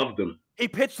fucking loved him. He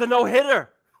pitched a no-hitter.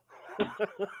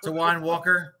 Tawan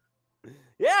Walker.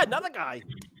 Yeah, another guy.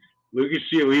 Lucas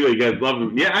Giolito. You guys love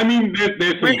him. Yeah, I mean,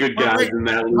 there's some good guys in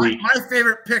that league. My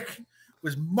favorite pick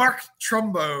was Mark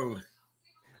Trumbo.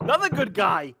 Another good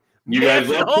guy. You guys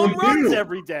love home runs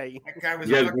every day. That guy was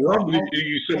you guys love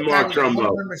you said Mark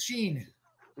Trumbo. Machine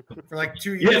for like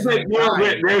 2 years. Yes,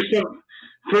 there's some.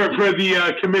 For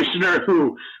the commissioner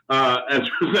who, as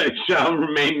I shall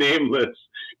remain nameless,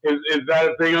 is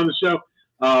that a thing on the show?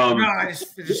 No, it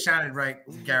just sounded right,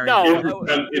 Gary. No,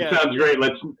 it sounds great.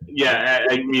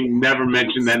 I mean, never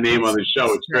mention that name on the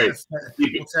show. It's great.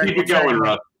 Keep it going,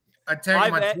 Russ. I tagged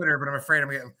him on Twitter, but I'm afraid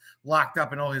I'm getting locked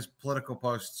up in all his political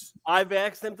posts. I've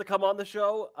asked him to come on the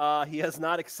show. He has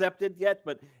not accepted yet,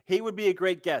 but he would be a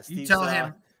great guest. You tell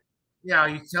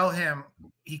him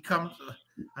he comes.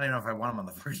 I don't know if I want him on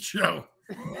the first show.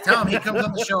 Tell him he comes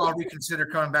on the show. I'll reconsider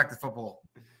coming back to football.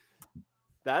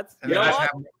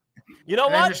 You know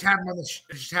what? Just have him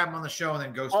on the show and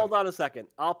then go. Hold on a second.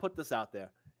 I'll put this out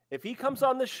there. If he comes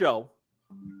on the show,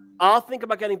 I'll think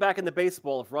about getting back into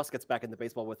baseball if Russ gets back into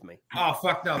baseball with me. Oh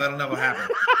fuck no, that'll never happen.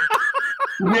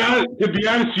 To be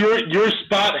honest, your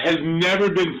spot has never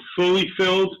been fully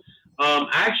filled I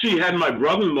actually had my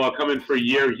brother-in-law come in for a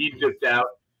year. He dipped out.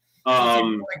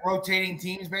 Like rotating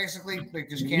teams, basically. Like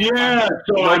just can't. Yeah,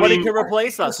 so nobody can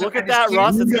replace us. Look at that,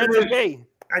 Russ. It's meant to be.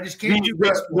 I just can't do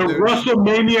the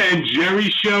Russellmania and Jerry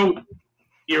show,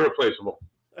 irreplaceable.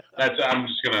 I'm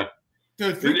just gonna.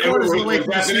 Dude, 3/4 of the way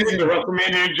through the season, the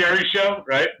Russellmania and Jerry show,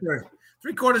 right? Sure.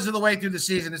 3/4 of the way through the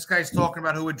season, this guy's talking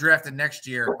about who would draft it next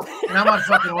year, and I'm on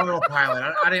fucking autopilot.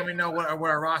 I don't even know what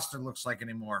our roster looks like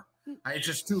anymore. It's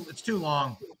just too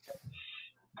long.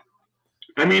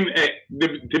 I mean,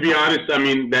 to be honest, I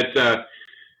mean that's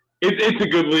it's a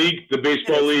good league, the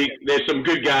baseball league. There's some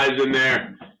good guys in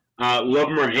there. Love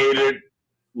them or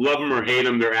hate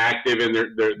them, they're active and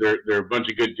they're a bunch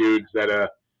of good dudes that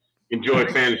enjoy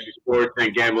fantasy sports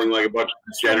and gambling like a bunch of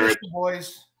degenerates.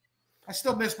 Boys, I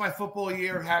still miss my football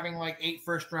year having like 8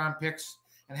 first-round picks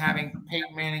and having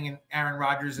Peyton Manning and Aaron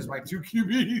Rodgers as my 2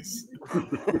 QBs.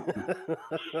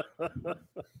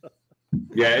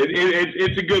 Yeah,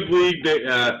 it's a good league.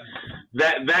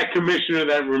 That commissioner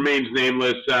that remains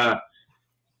nameless,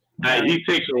 he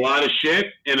takes a lot of shit,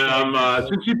 and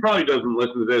since he probably doesn't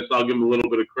listen to this, I'll give him a little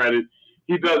bit of credit.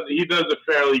 He does a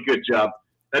fairly good job.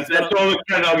 That's all the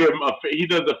credit I'll give him. He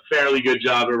does a fairly good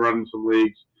job at running some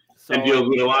leagues and deals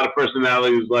with a lot of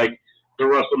personalities like the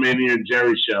Russellmania and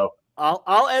Jerry show.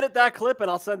 I'll edit that clip and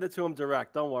I'll send it to him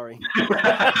direct. Don't worry.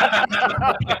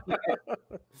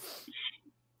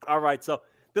 All right, so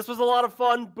this was a lot of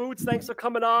fun. Boots, thanks for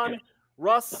coming on.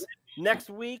 Russ, next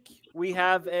week we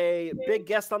have a big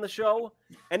guest on the show.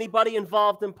 Anybody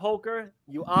involved in poker,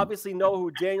 you obviously know who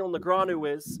Daniel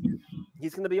Negreanu is.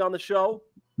 He's going to be on the show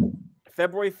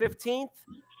February 15th,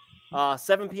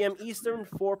 7 p.m. Eastern,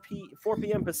 4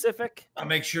 p.m. Pacific. I'll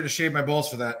make sure to shave my balls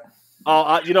for that.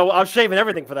 Oh, I'm shaving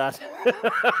everything for that.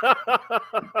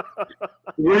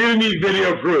 We're going to need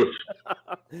video proof.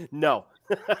 No.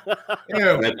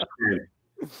 That's great.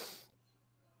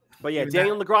 But yeah,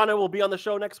 Daniel Negreanu will be on the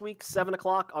show next week, 7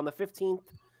 o'clock on the 15th.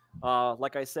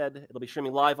 Like I said, it'll be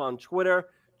streaming live on Twitter,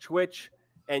 Twitch,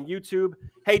 and YouTube.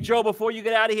 Hey, Joe, before you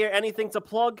get out of here, anything to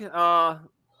plug?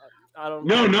 I don't.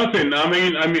 No, nothing. I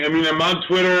mean, I'm on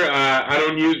Twitter. I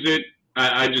don't use it.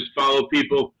 I just follow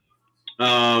people.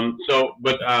 Yeah,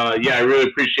 I really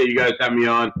appreciate you guys having me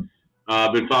on.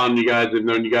 I've been following you guys. I've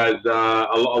known you guys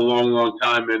a long, long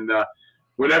time. And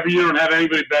whenever you don't have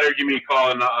anybody better, give me a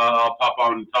call and I'll pop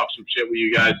on and talk some shit with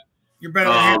you guys. You're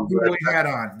better than what you had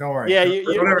on. Don't worry. Yeah,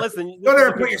 don't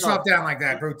ever put yourself down like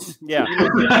that, Boots. Yeah.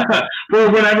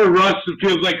 Well, whenever Russ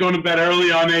feels like going to bed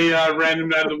early on a random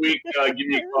night of the week, give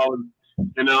me a call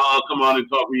and I'll come on and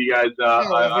talk with you guys.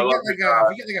 If we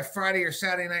get like a Friday or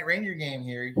Saturday night Ranger game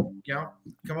here, you know,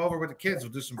 come over with the kids.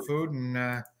 We'll do some food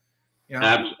and you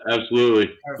know.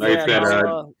 Absolutely. Like I said,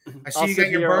 I see you got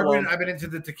your bourbon. I've been into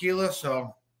the tequila,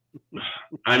 so.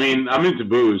 I mean, I'm into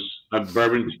booze.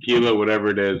 Bourbon, tequila, whatever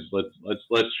it is.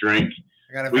 Let's drink.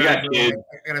 We got kids.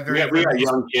 We got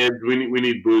young kids. We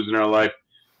need booze in our life.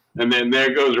 And then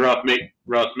there goes Russ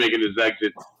making his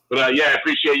exit. But yeah, I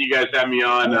appreciate you guys having me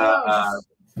on.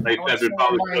 Like I said,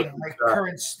 my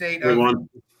current state of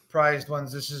prized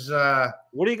ones. This is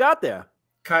what do you got there?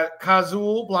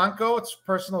 Cazul Blanco. It's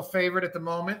personal favorite at the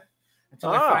moment.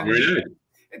 Until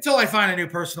I find a new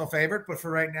personal favorite. But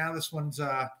for right now, this one's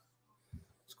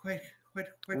it's quite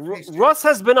tasty. Russ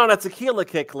has been on a tequila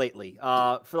kick lately.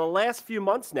 For the last few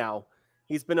months now,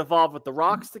 he's been involved with the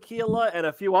Rocks Tequila and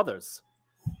a few others.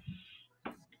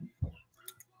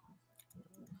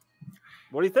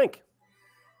 What do you think?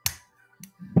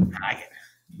 I like it.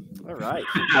 All right.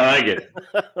 I like it.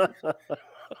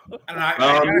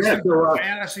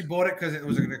 I honestly bought it because it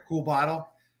was a cool bottle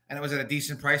and it was at a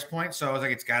decent price point. So I was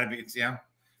like, it's got to be. It's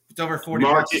over 40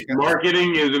 bucks.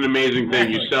 Marketing is an amazing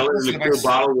thing. You sell it in a cool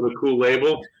bottle with a cool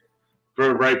label for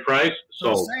the right price.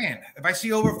 So I'm saying, if I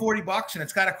see over 40 bucks and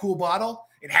it's got a cool bottle,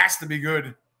 it has to be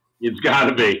good. It's got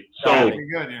to be. Be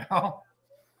good, you know.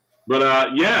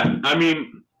 But yeah, I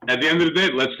mean, at the end of the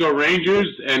day, let's go Rangers,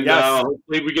 and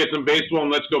hopefully we get some baseball,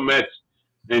 and let's go Mets.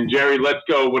 And Jerry, let's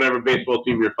go whatever baseball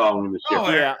team you're following this year. Oh,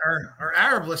 yeah. Our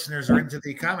Arab listeners are into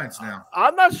the comments now.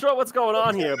 I'm not sure what's going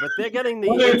on here, but they're getting the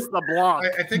block.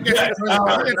 I think that's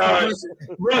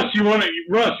Russ, you want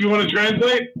to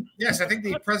translate? Yes, I think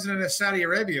the president of Saudi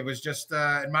Arabia was just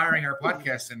admiring our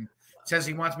podcast and says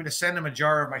he wants me to send him a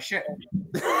jar of my shit.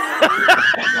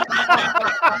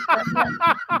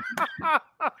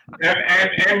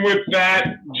 And with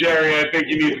that, Jerry, I think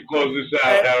you need to close this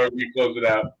out. However you close it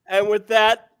out. And with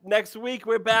that, next week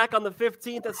we're back on the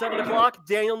 15th at 7 o'clock.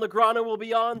 Daniel Negreanu will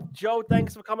be on. Joe,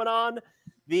 thanks for coming on.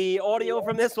 The audio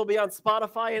from this will be on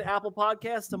Spotify and Apple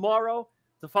Podcasts tomorrow.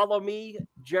 To follow me,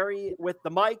 Jerry with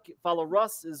the mic. Follow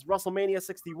Russ is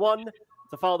Russellmania61.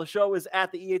 To follow the show is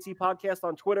at the EAT Podcast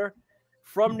on Twitter.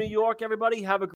 From New York, everybody, have a